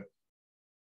connected to it.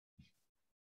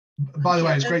 By the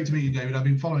way, it's great to meet you, David. I've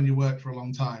been following your work for a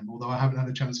long time, although I haven't had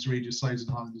a chance to read your Slaves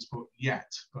and Highlanders book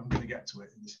yet, but I'm going to get to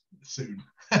it soon.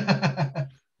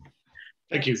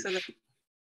 Thank you. Excellent.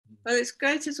 Well, it's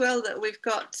great as well that we've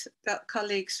got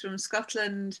colleagues from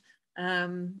Scotland,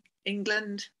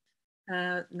 England,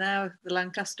 now the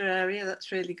Lancaster area,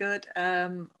 that's really good,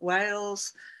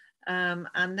 Wales,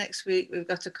 and next week we've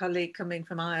got a colleague coming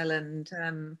from Ireland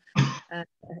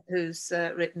who's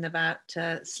written about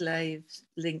slave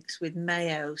links with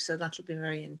Mayo, so that'll be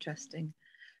very interesting.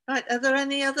 Right, are there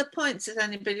any other points that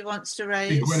anybody wants to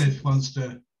raise? Gwyneth wants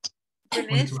to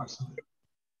ask something.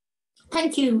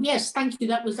 Thank you. Yes, thank you.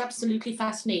 That was absolutely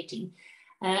fascinating.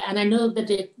 And I know that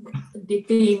the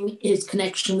theme is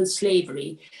connection with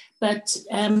slavery, but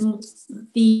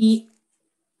the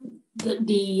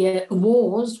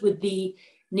wars with the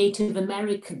Native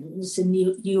Americans in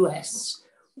the US,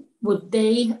 would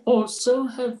they also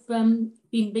have been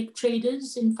big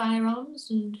traders in firearms?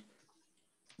 And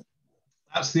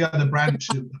that's the other branch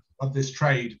of this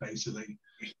trade, basically.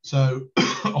 So,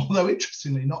 although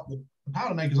interestingly, not the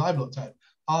powder makers I've looked at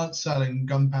aren't selling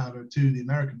gunpowder to the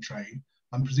American trade.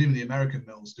 I'm presuming the American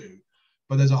mills do,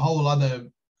 but there's a whole other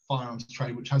firearms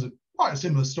trade which has quite a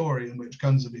similar story, in which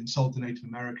guns have been sold to Native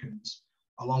Americans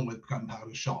along with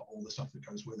gunpowder, shot, all the stuff that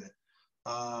goes with it,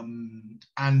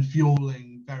 and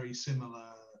fueling very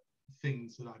similar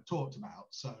things that I've talked about.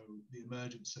 So the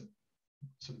emergence of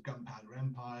sort of gunpowder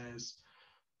empires,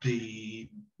 the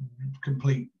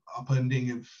complete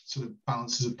upending of sort of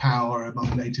balances of power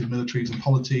among native militaries and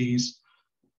polities.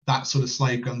 That sort of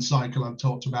slave gun cycle I've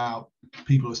talked about.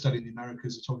 People who are studying the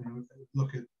Americas are talking,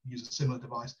 use a similar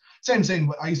device. Same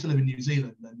thing. I used to live in New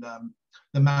Zealand, and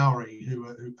the Maori who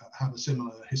have a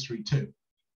similar history too,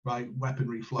 right?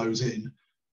 Weaponry flows in,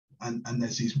 and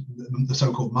there's the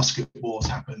so-called musket wars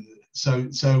happen. So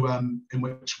in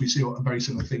which we see very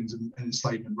similar things and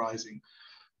enslavement rising.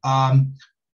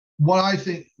 What I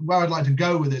think, where I'd like to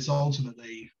go with this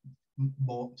ultimately,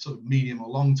 more sort of medium or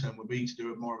long term, would be to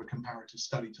do more of a comparative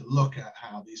study to look at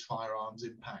how these firearms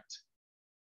impact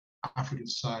African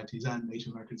societies and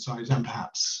Native American societies, and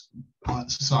perhaps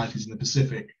societies in the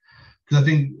Pacific. Because I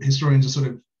think historians are sort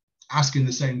of asking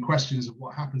the same questions of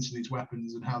what happens to these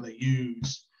weapons and how they're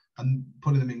used, and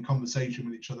putting them in conversation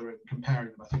with each other and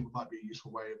comparing them. I think it might be a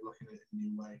useful way of looking at it in a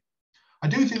new way. I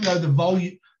do think, though,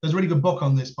 there's a really good book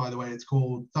on this, by the way. It's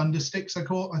called Thundersticks,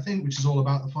 I think, which is all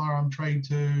about the firearm trade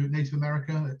to Native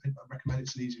America. I recommend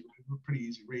it's a pretty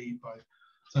easy read by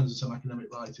terms of some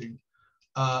academic writing.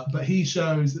 But he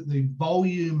shows that the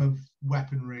volume of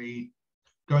weaponry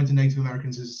going to Native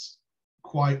Americans is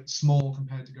quite small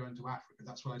compared to going to Africa.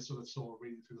 That's what I sort of saw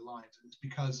reading through the lines. And it's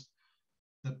because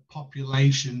the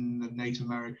population of Native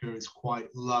America is quite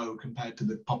low compared to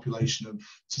the population of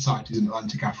societies in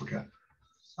Atlantic Africa.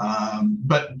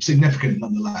 But significant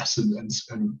nonetheless,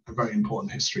 and a very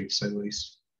important history, to say the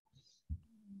least.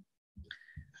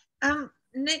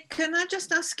 Nick, can I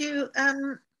just ask you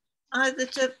either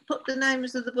to put the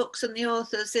names of the books and the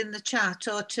authors in the chat,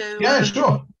 or to... Yeah,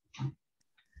 sure.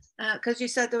 Because you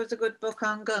said there was a good book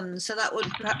on guns, so that would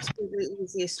perhaps be the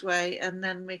easiest way, and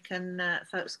then we can,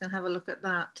 folks can have a look at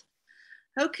that.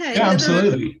 Okay. Yeah,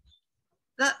 absolutely.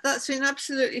 That's been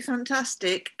absolutely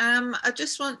fantastic. I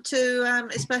just want to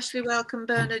especially welcome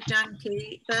Bernard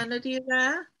Janke. Bernard, are you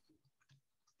there?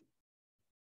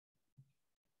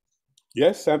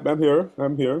 Yes, I'm here.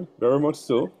 I'm here, very much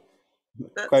so.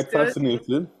 That's quite good.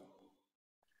 Fascinated.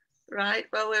 Right.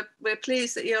 Well, we're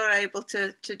pleased that you're able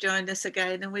to join us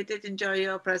again, and we did enjoy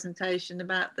your presentation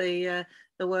about the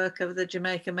work of the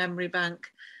Jamaica Memory Bank.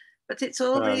 But it's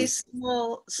all these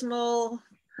small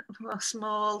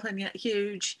and yet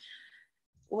huge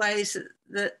ways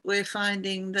that we're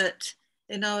finding that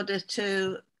in order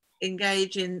to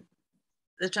engage in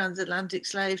the transatlantic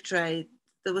slave trade,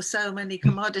 there were so many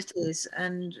commodities,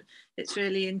 and it's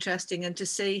really interesting, and to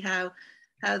see how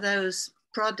those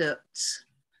products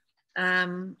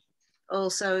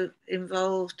also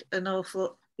involved an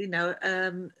awful,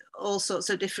 all sorts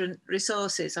of different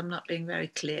resources. I'm not being very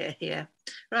clear here.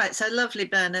 Right, so lovely,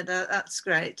 Bernard, that's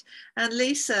great. And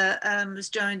Lisa has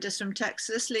joined us from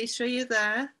Texas. Lisa, are you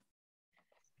there?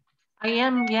 I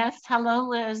am, yes. Hello,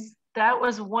 Liz. That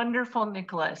was wonderful,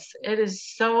 Nicholas. It is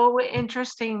so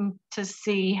interesting to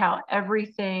see how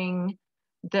everything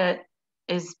that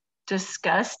is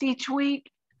discussed each week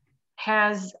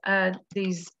has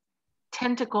these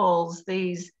tentacles,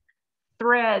 these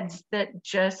threads that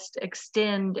just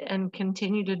extend and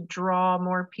continue to draw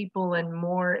more people and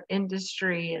more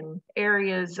industry and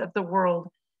areas of the world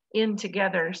in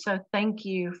together. So thank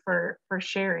you for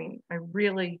sharing. I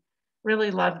really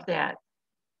loved that.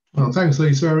 Well, thanks,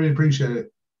 Lisa. I really appreciate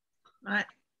it. Right.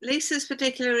 Lisa's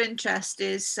particular interest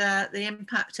is the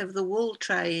impact of the wool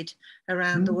trade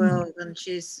around the world, and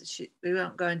we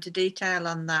won't go into detail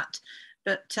on that.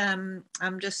 But I'm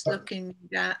just looking,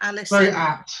 Alison. Very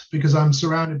apt, because I'm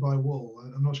surrounded by wool.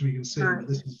 I'm not sure you can see, but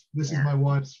this is my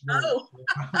wife's wool.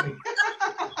 Oh.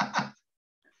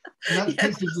 And that's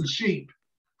pictures of sheep.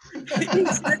 You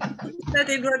said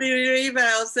in one of your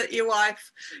emails that your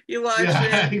wife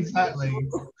yeah, really exactly.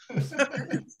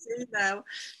 See now.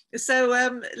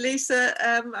 So Lisa,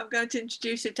 I'm going to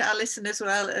introduce you to Alison as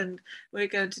well, and we're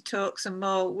going to talk some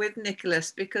more with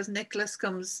Nicholas, because Nicholas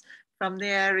comes from the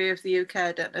area of the UK.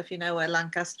 I don't know if you know where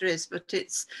Lancaster is, but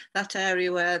it's that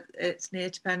area where it's near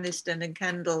to Penistone and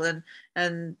Kendal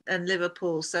and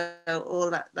Liverpool. So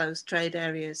all those trade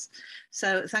areas.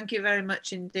 So thank you very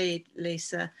much indeed,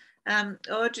 Lisa.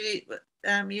 Audrey,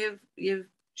 you've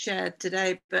shared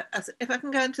today, but if I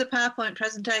can go into the PowerPoint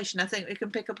presentation, I think we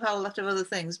can pick up a whole lot of other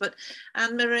things. But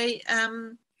Anne-Marie,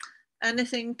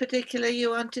 anything particular you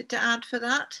wanted to add for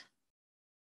that?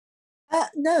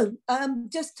 No,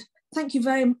 just thank you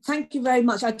very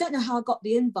much. I don't know how I got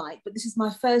the invite, but this is my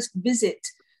first visit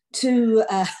to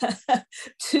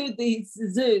to these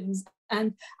Zooms,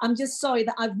 and I'm just sorry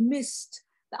that I've missed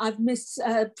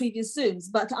previous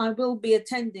Zooms, but I will be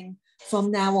attending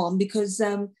from now on, because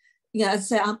yeah,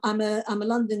 as I say, I'm a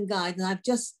London guide, and I've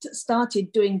just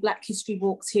started doing Black History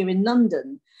walks here in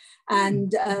London,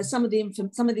 And some of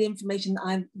the information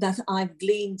that I've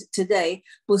gleaned today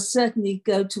will certainly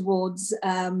go towards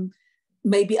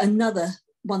maybe another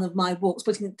one of my walks,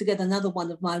 putting together another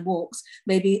one of my walks,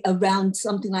 maybe around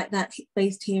something like that,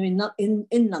 based here in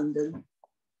London.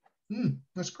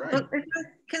 That's great. Well, if I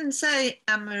can say,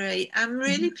 Anne-Marie, I'm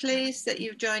really pleased that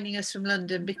you're joining us from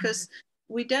London, because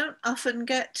we don't often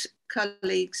get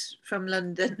colleagues from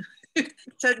London.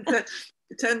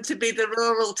 tend to be the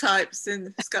rural types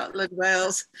in Scotland,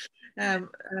 Wales,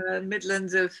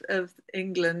 Midlands of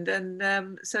England,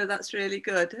 and so that's really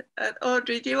good.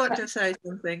 Audrey, do you want to say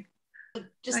something?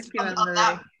 Just Thank you, on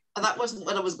that wasn't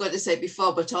what I was going to say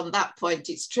before, but on that point,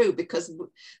 it's true, because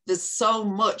there's so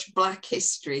much Black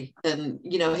history and,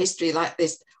 you know, history like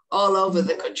this all over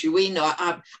the country. We know.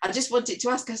 I just wanted to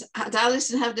ask, had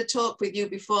Alison had a talk with you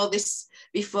before this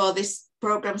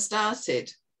program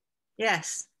started?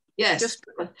 Yes. Yes.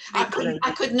 I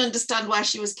couldn't understand why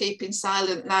she was keeping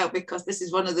silent now, because this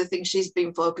is one of the things she's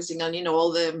been focusing on, you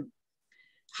know,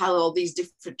 how all these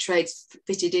different trades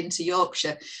fitted into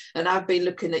Yorkshire. And I've been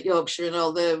looking at Yorkshire and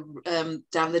all the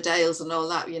down the Dales and all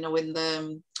that, you know, in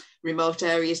the remote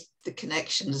areas, the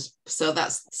connections. So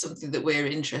that's something that we're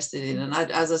interested in. And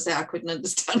as I say, I couldn't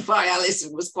understand why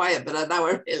Alison was quiet, but now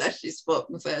I realise she's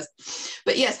spoken first.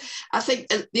 But yes, I think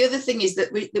the other thing is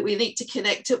that we need to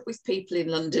connect up with people in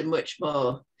London much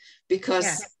more,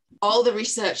 because all the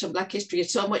research on Black history,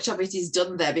 so much of it is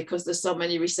done there because there's so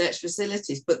many research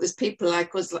facilities, but there's people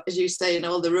like us, as you say, in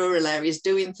all the rural areas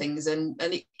doing things, and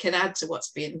it can add to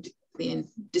what's being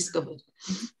discovered.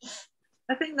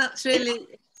 I think that's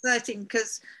really exciting,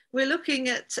 because we're looking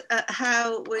at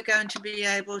how we're going to be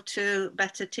able to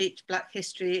better teach Black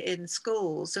history in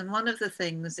schools. And one of the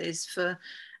things is for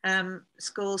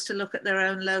schools to look at their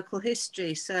own local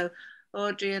history. So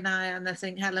Audrey and I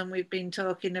think Helen, we've been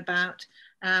talking about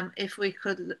if we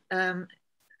could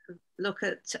look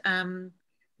at the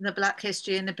Black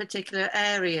history in a particular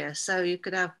area. So you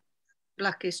could have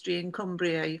Black history in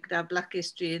Cumbria, you could have Black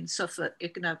history in Suffolk, you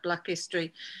can have Black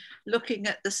history, looking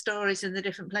at the stories in the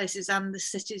different places and the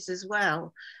cities as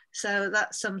well. So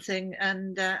that's something,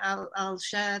 and I'll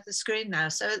share the screen now.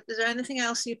 So is there anything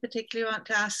else you particularly want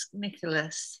to ask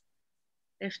Nicholas?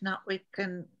 If not, we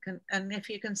can and if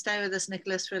you can stay with us,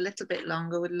 Nicholas, for a little bit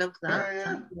longer, we'd love that.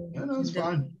 Yeah, no, that's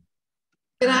fine.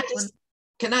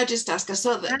 Can I just ask? I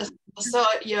saw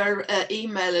your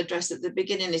email address at the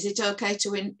beginning. Is it okay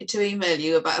to email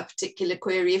you about a particular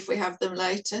query if we have them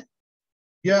later?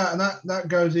 Yeah, and that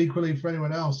goes equally for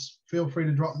anyone else. Feel free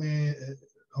to drop me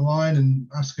a line and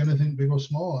ask anything big or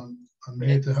small. I'm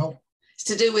here to help. It's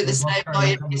to do with the slave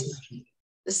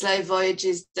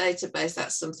voyages database.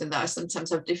 That's something that I sometimes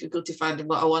have difficulty finding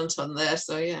what I want on there.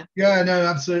 So yeah. Yeah, no,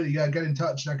 absolutely. Yeah, get in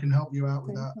touch. I can help you out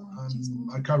with that.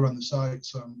 I co-run the site,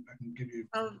 so I can give you.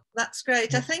 Oh, that's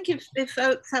great. I think if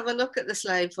folks have a look at the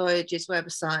Slave Voyages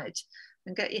website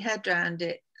and get your head around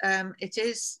it, it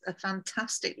is a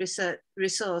fantastic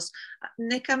resource.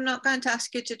 Nick, I'm not going to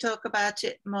ask you to talk about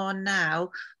it more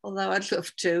now, although I'd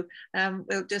love to.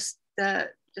 We'll just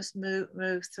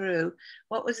move through.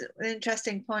 What was an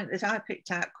interesting point that I picked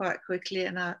out quite quickly,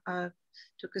 and I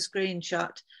took a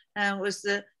screenshot, was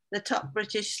the top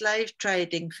British slave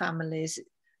trading families.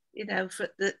 You know,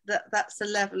 that's the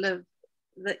level of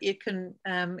that you can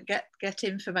get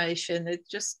information.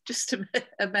 It's just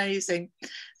amazing.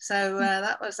 So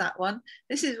that was that one.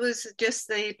 This was just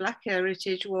the Black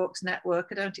Heritage Walks Network.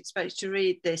 I don't expect you to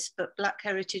read this, but Black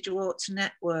Heritage Walks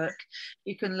Network,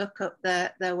 you can look up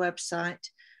their website,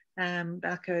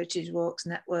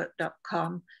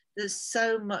 blackheritagewalksnetwork.com. There's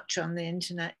so much on the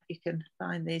internet you can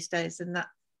find these days, and that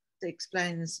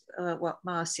explains what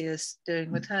Marcia's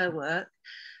doing with her work.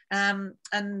 And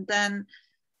then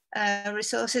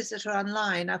resources that are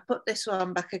online. I put this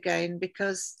one back again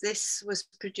because this was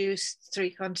produced,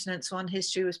 Three Continents, One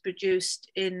History was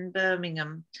produced in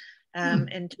Birmingham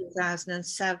in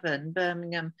 2007.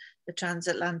 Birmingham, the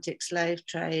transatlantic slave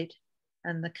trade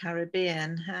and the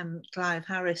Caribbean. Clive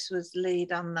Harris was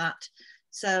lead on that.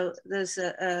 So there's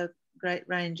a great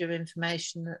range of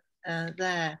information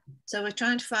there. So we're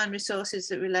trying to find resources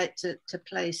that relate to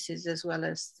places as well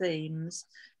as themes.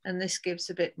 And this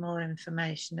gives a bit more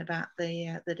information about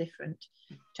the different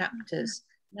chapters.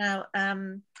 Now,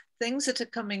 things that are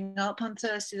coming up on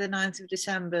Thursday, the 9th of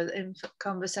December in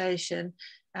conversation.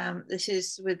 This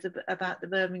is about the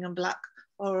Birmingham Black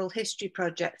Oral History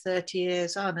Project 30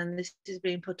 years on, and this is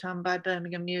being put on by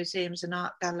Birmingham Museums and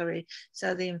Art Gallery.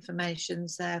 So the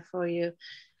information's there for you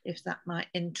if that might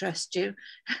interest you.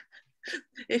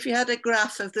 If you had a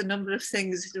graph of the number of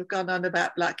things that have gone on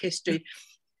about Black history,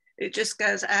 it just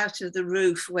goes out of the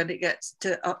roof when it gets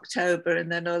to October,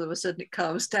 and then all of a sudden it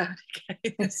calms down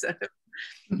again. So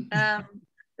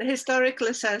the Historical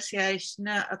Association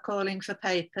are calling for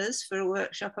papers for a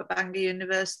workshop at Bangor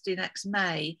University next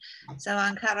May. So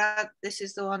Ankara, this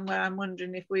is the one where I'm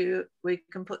wondering if we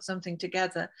can put something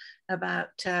together about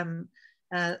the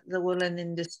woolen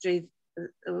industry,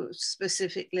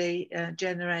 specifically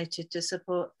generated to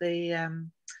support the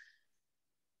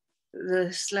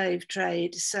slave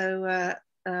trade. So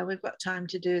we've got time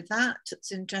to do that.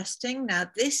 It's interesting. Now,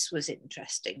 this was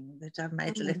interesting that I've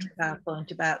made a little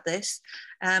PowerPoint about this.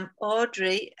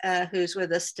 Audrey, who's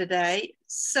with us today,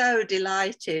 so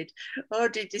delighted.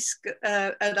 Audrey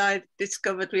and I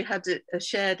discovered we had a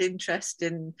shared interest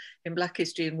in Black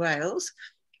history in Wales.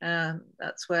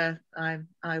 That's where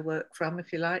I work from,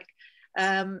 if you like.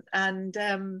 And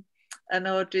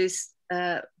Audrey's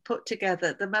put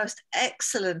together the most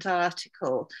excellent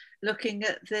article looking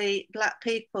at the Black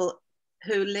people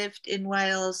who lived in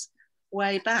Wales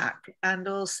way back, and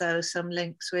also some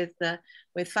links with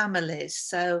families.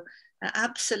 So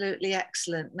absolutely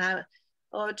excellent. Now,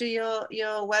 Audrey,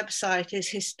 your website is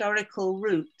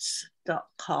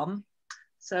historicalroots.com.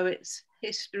 So it's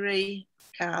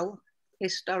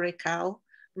historical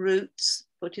roots,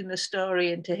 putting the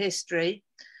story into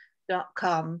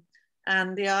history.com.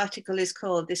 And the article is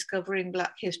called Discovering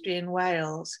Black History in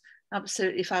Wales.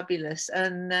 Absolutely fabulous.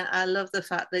 And I love the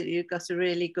fact that you've got a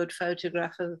really good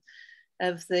photograph of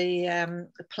the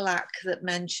plaque that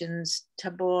mentions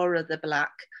Tabora the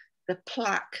Black, the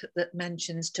plaque that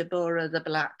mentions Tabora the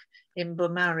Black in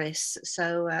Beaumaris.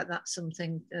 So that's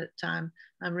something that I'm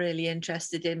really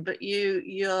interested in. But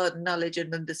your knowledge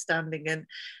and understanding and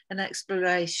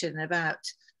exploration about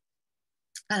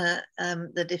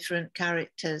the different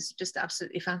characters, just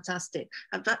absolutely fantastic.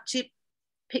 I've actually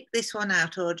picked this one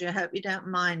out, Audrey. I hope you don't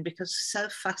mind, because I'm so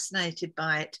fascinated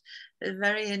by it. A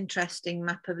very interesting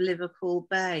map of Liverpool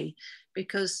Bay,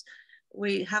 because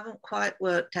we haven't quite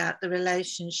worked out the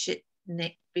relationship,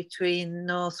 Nick, between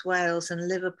North Wales and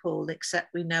Liverpool,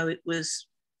 except we know it was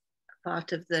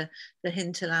part of the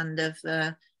hinterland of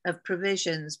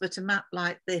provisions. But a map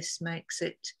like this makes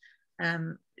it,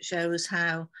 shows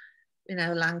how, you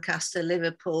know, Lancaster,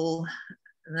 Liverpool,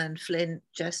 and then Flint,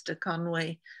 Chester,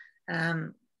 Conwy,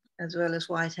 as well as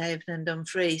Whitehaven and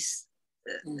Dumfries.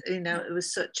 You know, it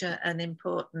was such an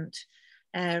important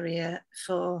area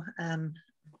for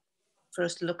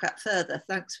us to look at further.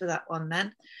 Thanks for that one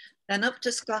then. Then up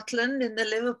to Scotland, in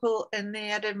the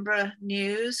Edinburgh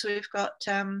News, we've got,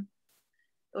 there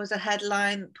was a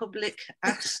headline, Public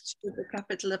asked should the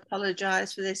capital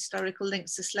apologise for the historical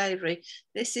links to slavery.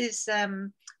 This is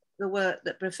the work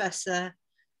that Professor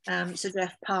Sir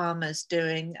Jeff Palmer's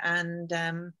doing, and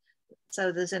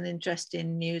so there's an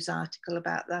interesting news article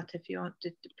about that if you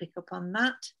wanted to pick up on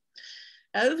that.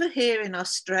 Over here in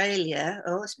Australia,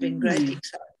 it's been great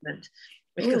excitement,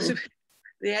 because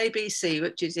the ABC,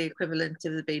 which is the equivalent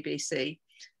of the BBC,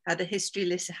 had a history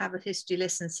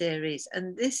listen series,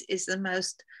 and this is the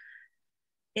most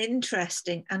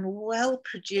interesting and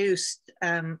well-produced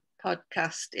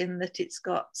podcast, in that it's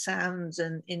got sounds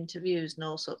and interviews and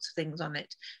all sorts of things on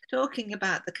it, talking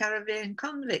about the Caribbean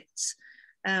convicts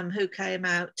who came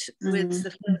out with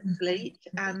the First Fleet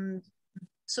and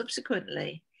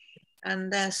subsequently,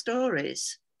 and their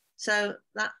stories. So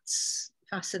that's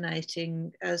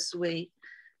fascinating as we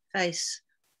face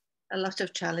a lot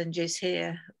of challenges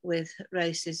here with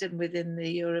racism within the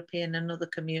European and other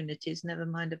communities, never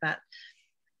mind about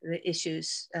the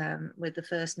issues with the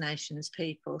First Nations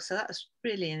people. So that's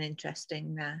really an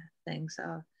interesting thing.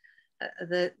 So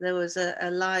there was a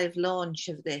live launch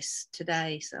of this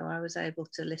today, so I was able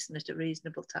to listen at a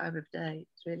reasonable time of day.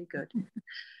 It's really good.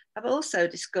 I've also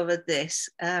discovered this.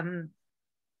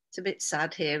 It's a bit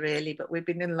sad here, really, but we've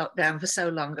been in lockdown for so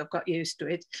long, I've got used to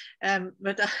it.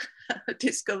 But I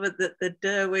discovered that the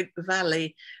Derwent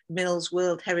Valley Mills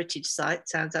World Heritage Site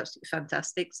sounds absolutely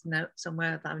fantastic. It's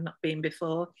somewhere that I've not been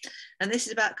before. And this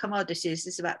is about commodities.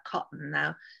 This is about cotton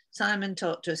now. Simon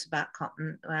talked to us about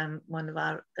cotton, one of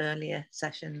our earlier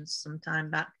sessions some time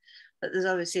back. But there's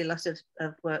obviously a lot of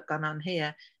work gone on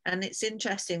here. And it's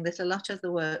interesting that a lot of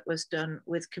the work was done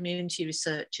with community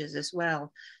researchers as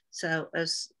well. So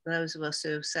as those of us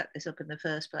who set this up in the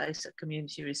first place are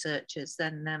community researchers,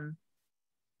 then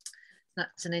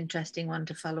that's an interesting one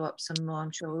to follow up some more,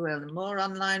 I'm sure we will. And more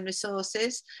online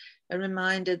resources. A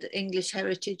reminder that English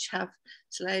Heritage have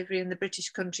Slavery in the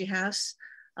British Country House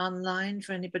online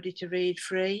for anybody to read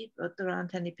free, but there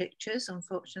aren't any pictures,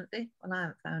 unfortunately. Well, I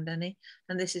haven't found any.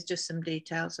 And this is just some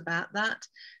details about that.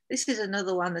 This is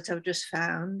another one that I've just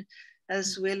found.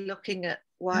 as we're looking at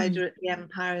wider at the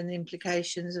empire and the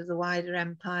implications of the wider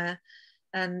empire.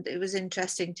 And it was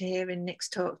interesting to hear in Nick's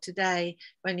talk today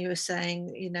when you were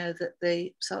saying, you know, that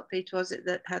the saltpeter, was it,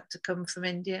 that had to come from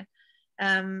India?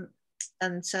 And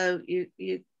so you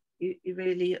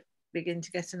really begin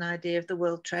to get an idea of the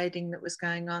world trading that was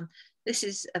going on. This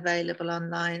is available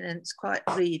online and it's quite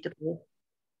readable.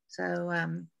 So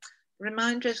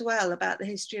reminder as well about the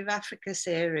History of Africa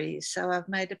series. So I've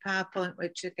made a PowerPoint,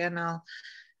 which again,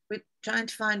 we're trying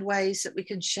to find ways that we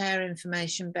can share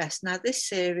information best. Now, this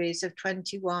series of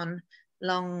 21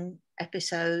 long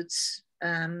episodes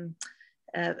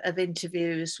of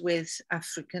interviews with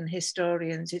African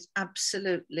historians is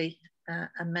absolutely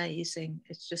amazing.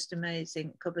 It's just amazing.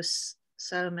 It covers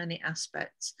so many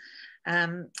aspects.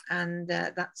 And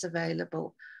that's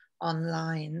available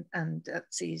online and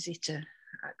that's easy to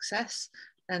access.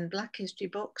 And Black History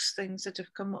books, things that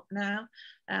have come up now.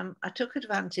 I took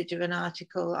advantage of an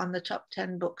article on the top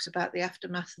 10 books about the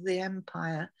aftermath of the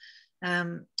empire.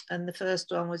 And the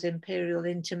first one was Imperial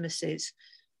Intimacies,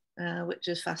 which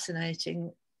was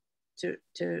fascinating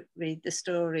to read the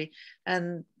story.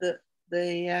 And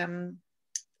the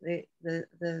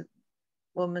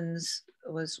woman's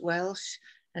was Welsh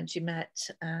and she met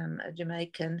a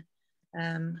Jamaican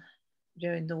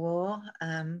during the war.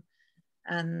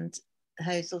 And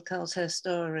Hazel tells her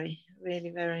story, really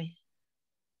very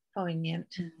poignant,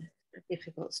 a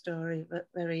difficult story, but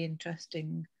very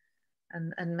interesting,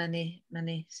 and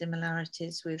many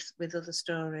similarities with other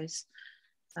stories,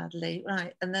 sadly.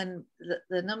 Right, and then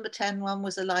the number 10 one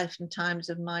was The Life and Times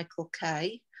of Michael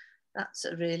Kay. That's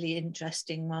a really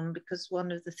interesting one because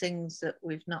one of the things that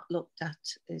we've not looked at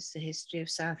is the history of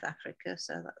South Africa,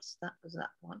 so that was that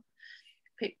one.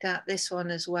 Picked out this one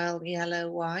as well, Yellow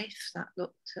Wife. That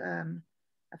looked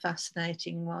a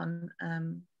fascinating one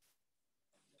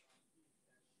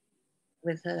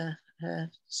with her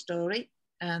story.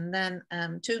 And then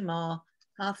two more,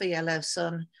 Half a Yellow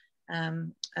Sun,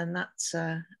 and that's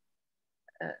a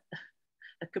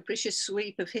capricious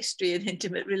sweep of history and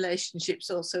intimate relationships.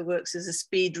 Also works as a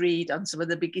speed read on some of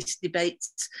the biggest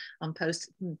debates on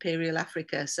post-imperial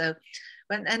Africa. So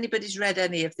when anybody's read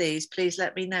any of these, please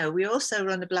let me know. We also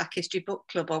run a Black History Book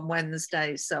Club on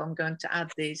Wednesdays, so I'm going to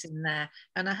add these in there.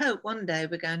 And I hope one day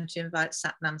we're going to invite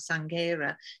Satnam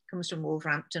Sanghera, comes from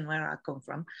Wolverhampton, where I come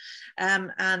from.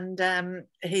 And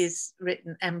he's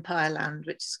written Empire Land,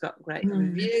 which has got great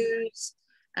reviews.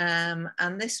 And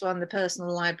this one, The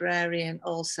Personal Librarian,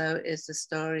 also is the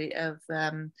story of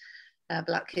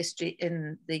Black history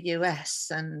in the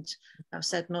US. And I've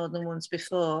said more than once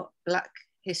before, Black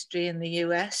history in the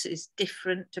US is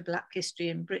different to Black history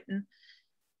in Britain,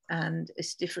 and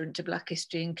it's different to Black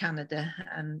history in Canada.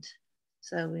 And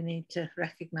so we need to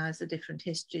recognise the different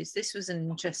histories. This was an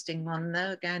interesting one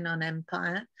though, again on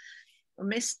empire. I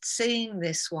missed seeing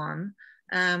this one,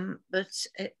 but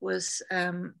it was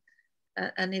an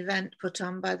event put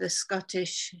on by the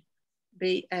Scottish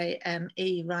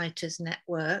BAME Writers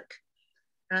Network,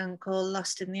 and called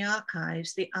Lost in the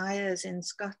Archives, the Ayers in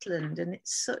Scotland. And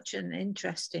it's such an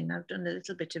interesting, I've done a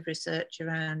little bit of research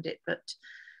around it, but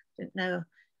I didn't know,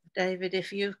 David,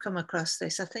 if you've come across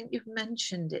this. I think you've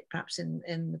mentioned it perhaps in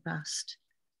the past.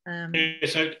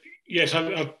 Yes,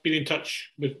 I've been in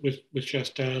touch with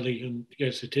Shasta Ali, and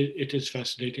yes, it is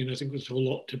fascinating. I think there's a whole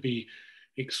lot to be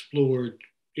explored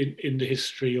in the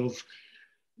history of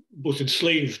both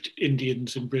enslaved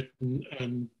Indians in Britain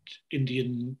and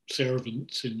Indian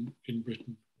servants in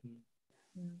Britain.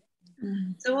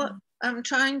 So what I'm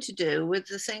trying to do with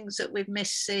the things that we've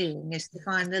missed seeing is to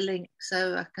find the link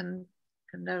so I can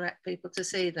direct people to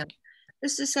see them.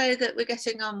 Just to say that we're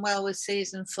getting on well with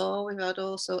season 4. We've had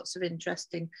all sorts of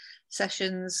interesting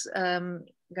sessions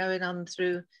going on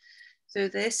through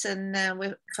this, and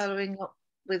we're following up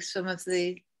with some of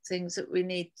the things that we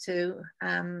need to.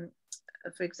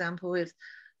 For example, with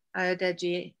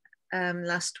Ayodeji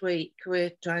last week,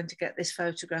 we're trying to get this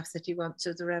photograph that he wants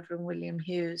of the Reverend William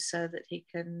Hughes so that he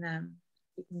can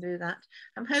do that.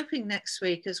 I'm hoping next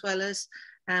week, as well as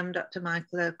Dr.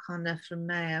 Michael O'Connor from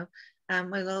Mayo,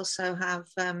 we'll also have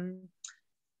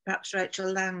perhaps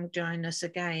Rachel Lang join us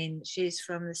again. She's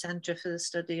from the Centre for the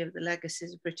Study of the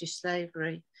Legacies of British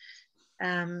Slavery.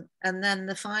 And then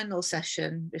the final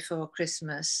session before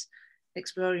Christmas,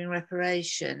 Exploring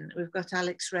Reparation, we've got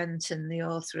Alex Renton, the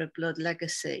author of Blood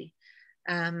Legacy,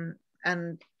 and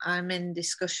I'm in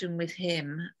discussion with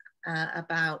him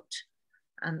about,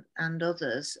 and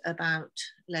others, about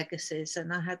legacies.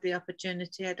 And I had the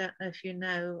opportunity, I don't know if you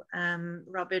know,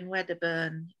 Robin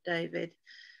Wedderburn, David,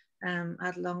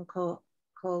 had a long call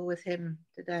with him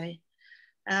today.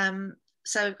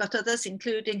 So we've got others,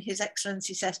 including His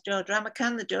Excellency Seth George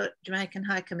Ramakan, the Jamaican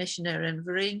High Commissioner, and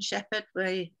Vereen Shepherd,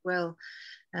 will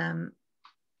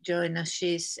join us.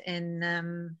 She's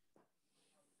in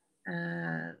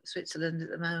Switzerland at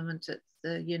the moment at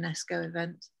the UNESCO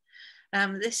event.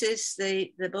 This is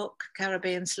the book,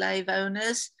 Caribbean Slave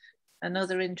Owners,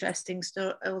 another interesting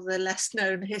story, all the less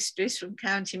known histories from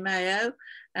County Mayo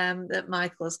that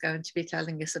Michael's going to be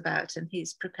telling us about, and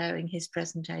he's preparing his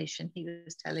presentation. He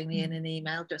was telling me in an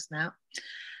email just now.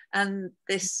 And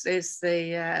this is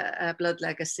the Blood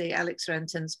Legacy, Alex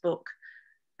Renton's book.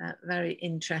 Very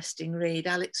interesting read.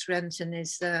 Alex Renton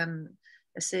is a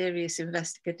serious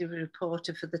investigative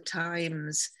reporter for The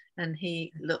Times, and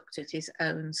he looked at his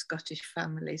own Scottish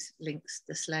family's links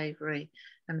to slavery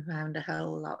and found a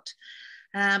whole lot.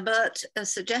 But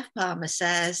as Sir Jeff Palmer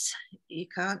says, you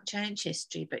can't change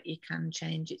history, but you can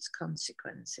change its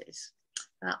consequences.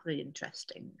 That'll be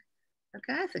interesting.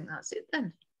 Okay, I think that's it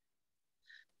then.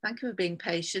 Thank you for being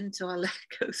patient while I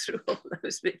go through all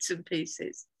those bits and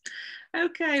pieces.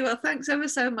 Okay, well, thanks ever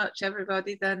so much,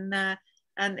 everybody. Then,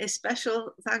 and a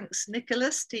special thanks,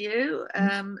 Nicholas, to you.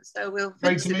 So we'll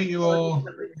great to meet you all.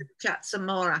 We can chat some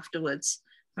more afterwards.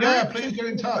 Yeah, right? please get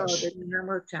in touch. And then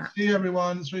we'll chat. See you,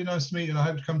 everyone. It's really nice to meet you, and I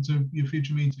hope to come to your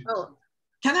future meetings. Oh,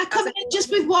 can I come in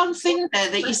just with one thing there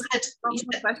that you said?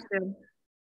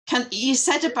 You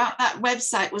said about that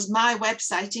website was my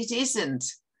website. It isn't.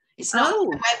 It's not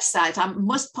a website. I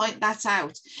must point that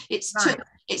out. It's right.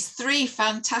 It's 3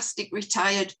 fantastic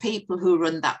retired people who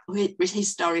run that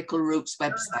Historical Roots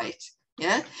website.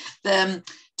 Yeah,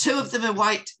 2 of them are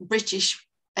white British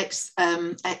ex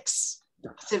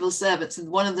civil servants, and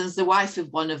one of them is the wife of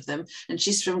one of them, and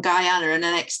she's from Guyana and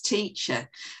an ex-teacher.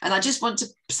 And I just want to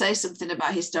say something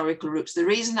about Historical Roots. The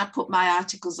reason I put my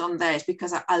articles on there is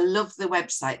because I love the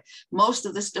website. Most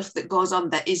of the stuff that goes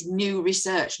on there is new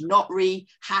research, not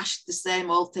rehashed the same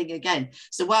old thing again.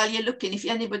 So while you're looking, if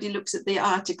anybody looks at the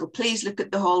article, please look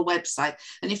at the whole website.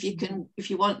 And if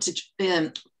you want to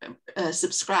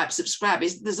subscribe.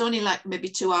 There's only like maybe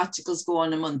 2 articles go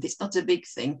on a month. It's not a big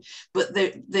thing, but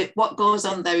what goes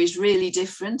on there is really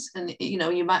different, and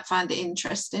you might find it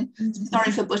interesting.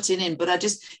 Sorry for butting in, but it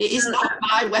is not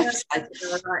my website.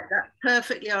 Right, that's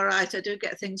perfectly all right. I do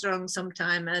get things wrong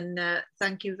sometime, and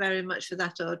thank you very much for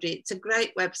that, Audrey. It's a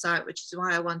great website, which is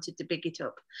why I wanted to big it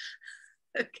up.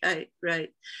 Okay,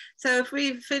 great. So if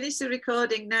we finish the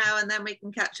recording now, and then we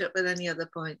can catch up with any other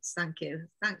points. Thank you.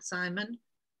 Thanks, Simon.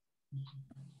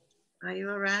 Are you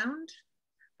around?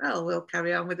 Well, we'll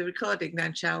carry on with the recording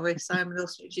then, shall we? Simon will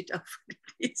switch it off when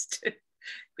he needs to.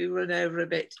 We run over a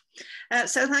bit.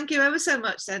 So thank you ever so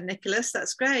much then, Nicholas.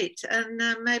 That's great. And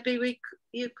maybe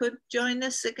you could join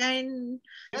us again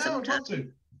sometime. I'd love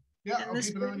to. Yeah, I'll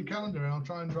keep an eye on your calendar, and I'll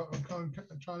try and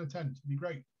attend. It'd be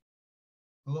great.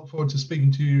 I look forward to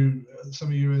speaking to you. Some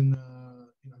of you in,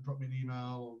 drop me an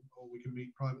email, or we can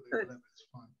meet privately. Whatever, it's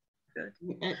fine. Good.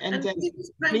 And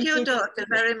thank your daughter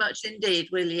very much indeed,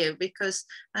 will you? Because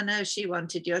I know she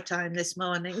wanted your time this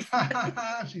morning.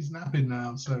 She's napping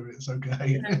now, so it's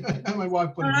okay. Yeah. My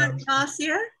wife put it down.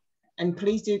 Marcia? And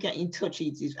please do get in touch.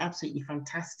 It's absolutely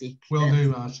fantastic. Will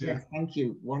do, Marcia. Yes, thank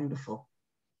you. Wonderful.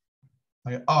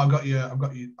 I've got you.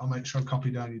 I'll make sure I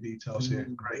copy down your details here.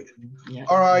 Great. Yeah.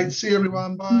 All right. See you,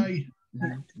 everyone. Bye.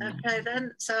 Okay,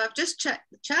 then. So I've just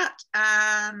checked the chat,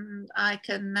 and I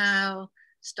can now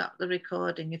stop the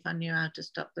recording if I knew how to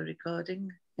stop the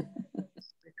recording.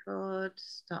 Record,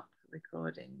 stop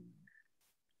recording.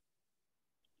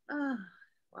 Oh,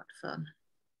 what fun.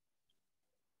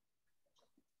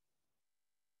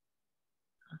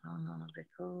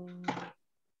 Record.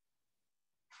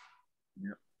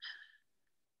 Nope.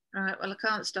 All right, well, I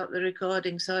can't stop the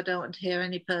recording, so I don't want to hear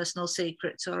any personal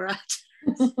secrets, all right?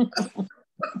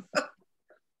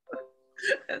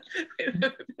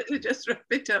 We'll just wrap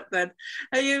it up then.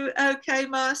 Are you okay,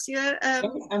 Marcia? Yes,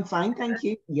 I'm fine, thank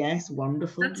you. Yes,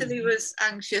 wonderful. Natalie was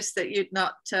anxious that you'd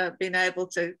not been able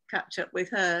to catch up with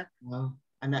her. No,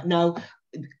 no,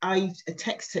 I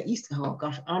texted her, oh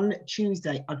gosh, on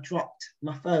Tuesday I dropped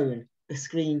my phone, the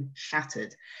screen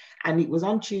shattered, and it was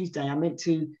on Tuesday. I meant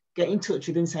to get in touch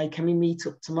with her and say, can we meet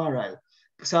up tomorrow?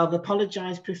 So I've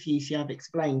apologised profusely, I've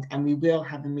explained, and we will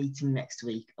have a meeting next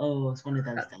week. Oh, it's one of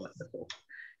those days.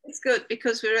 It's good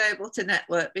because we're able to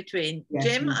network between. Yes,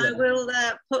 Jim, I will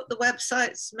put the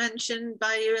websites mentioned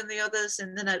by you and the others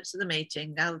in the notes of the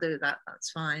meeting. I'll do that,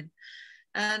 that's fine.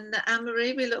 And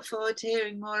Anne-Marie, we look forward to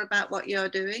hearing more about what you're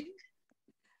doing.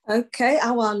 Okay,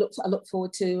 I look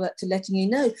forward to letting you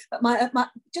know. But my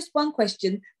just one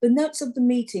question: the notes of the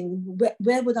meeting,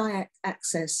 where would I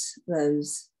access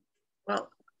those? Well,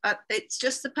 it's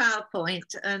just the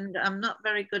PowerPoint, and I'm not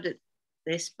very good at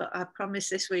this, but I promise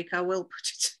this week I will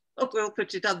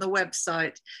put it on the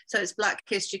website. So it's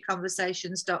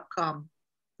blackhistoryconversations.com.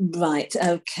 Right,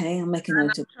 okay, I'll make a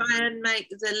note of I'll try and make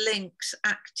the links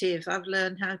active. I've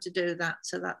learned how to do that,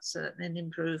 so that's certainly an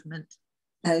improvement.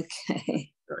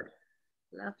 Okay. Good,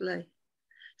 lovely.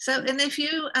 So, and if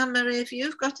you, Anne-Marie, if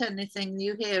you've got anything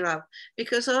you hear of,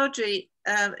 because Audrey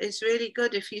is really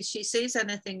good if she sees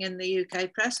anything in the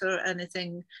UK press or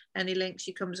anything, any links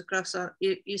she comes across,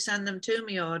 you send them to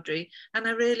me, Audrey, and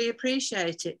I really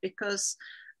appreciate it because,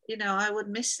 you know, I would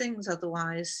miss things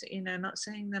otherwise, you know, not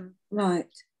seeing them.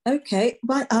 Right. Okay.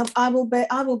 Right. I will bear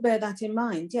that in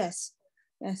mind. Yes.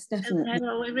 Yes, definitely. Okay,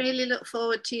 well, we really look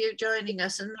forward to you joining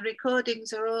us, and the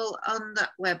recordings are all on that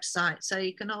website, so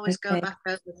you can always go back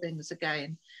over things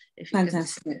again if you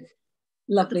Fantastic. can.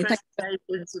 Lovely. The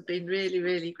presentations have been really,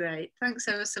 really great. Thanks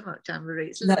ever so much,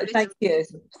 Anne-Marie. No, thank you.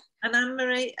 And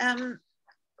Anne-Marie,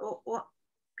 what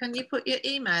can you put your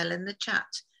email in the chat?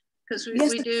 Because we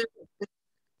do.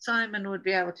 Simon would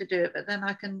be able to do it, but then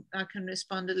I can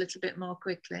respond a little bit more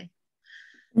quickly.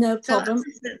 No problem.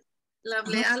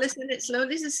 Lovely. Alison, it's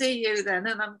lovely to see you then,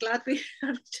 and I'm glad we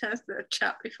had a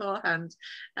chat beforehand.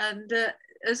 And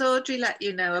has Audrey let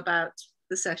you know about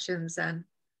the sessions then?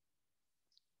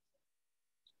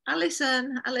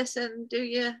 Alison, do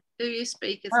you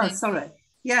speak a thing? Oh, sorry.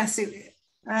 Yes,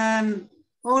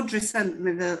 Audrey sent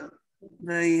me the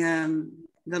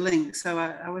link, so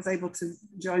I was able to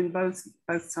join both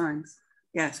times.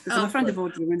 Yes, because I'm a friend of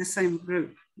Audrey. We're in the same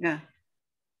group. Yeah.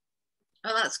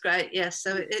 Oh, that's great. Yes,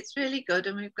 so it's really good,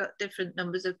 and we've got different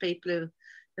numbers of people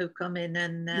who come in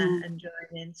and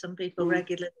join in. Some people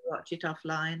regularly watch it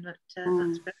offline, but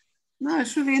that's great. No,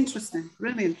 it's really interesting.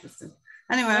 Really interesting.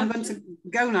 Anyway, I'm going to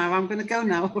go now.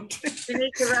 Audrey. We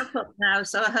need to wrap up now,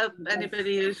 so I hope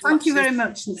anybody who's Thank you very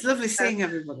much. It's lovely seeing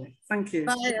everybody. Thank you.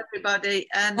 Bye, everybody.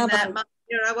 And I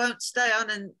won't stay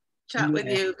on and chat with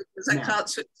you because I can't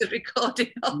switch the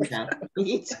recording off. No,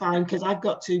 it's fine because I've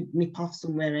got to nip off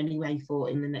somewhere anyway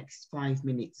in the next 5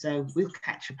 minutes, so we'll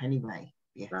catch up anyway.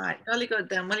 Yeah. Right, jolly good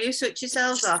then. Well, you switch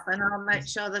yourselves off and I'll make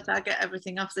sure that I get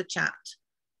everything off the chat.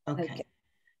 Okay.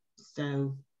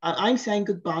 So I'm saying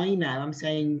goodbye now. I'm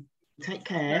saying take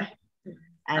care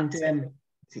and see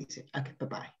you soon. Okay,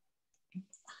 bye-bye.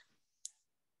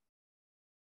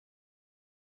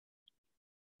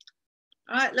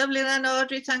 All right, lovely then,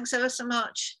 Audrey. Thanks ever so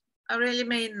much. I really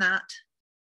mean that.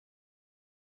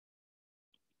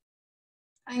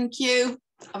 Thank you.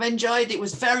 I've enjoyed it. It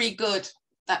was very good,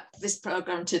 this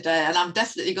program today, and I'm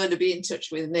definitely going to be in touch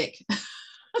with Nick.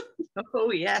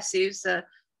 Oh yes, he's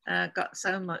got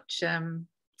so much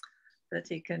that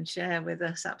he can share with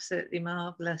us. Absolutely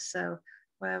marvelous. So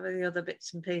where are the other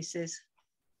bits and pieces?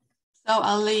 So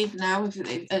I'll leave now,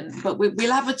 but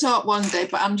we'll have a talk one day,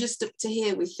 but I'm just up to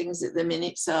here with things at the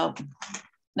minute. So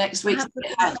next week.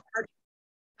 I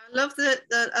love the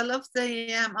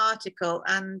article,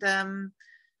 and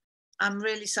I'm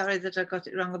really sorry that I got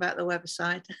it wrong about the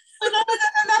website. No,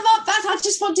 not that. I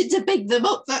just wanted to big them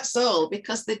up, that's all,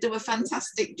 because they do a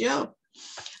fantastic job.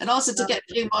 And also to get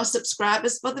a few more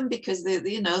subscribers for them, because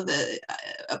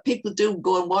people do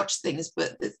go and watch things,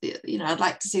 but I'd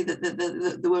like to see that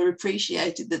they were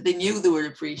appreciated, that they knew they were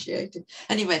appreciated.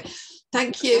 Anyway,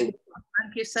 thank you.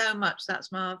 Thank you so much.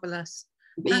 That's marvelous.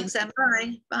 Thanks, Em.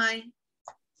 Bye. Bye.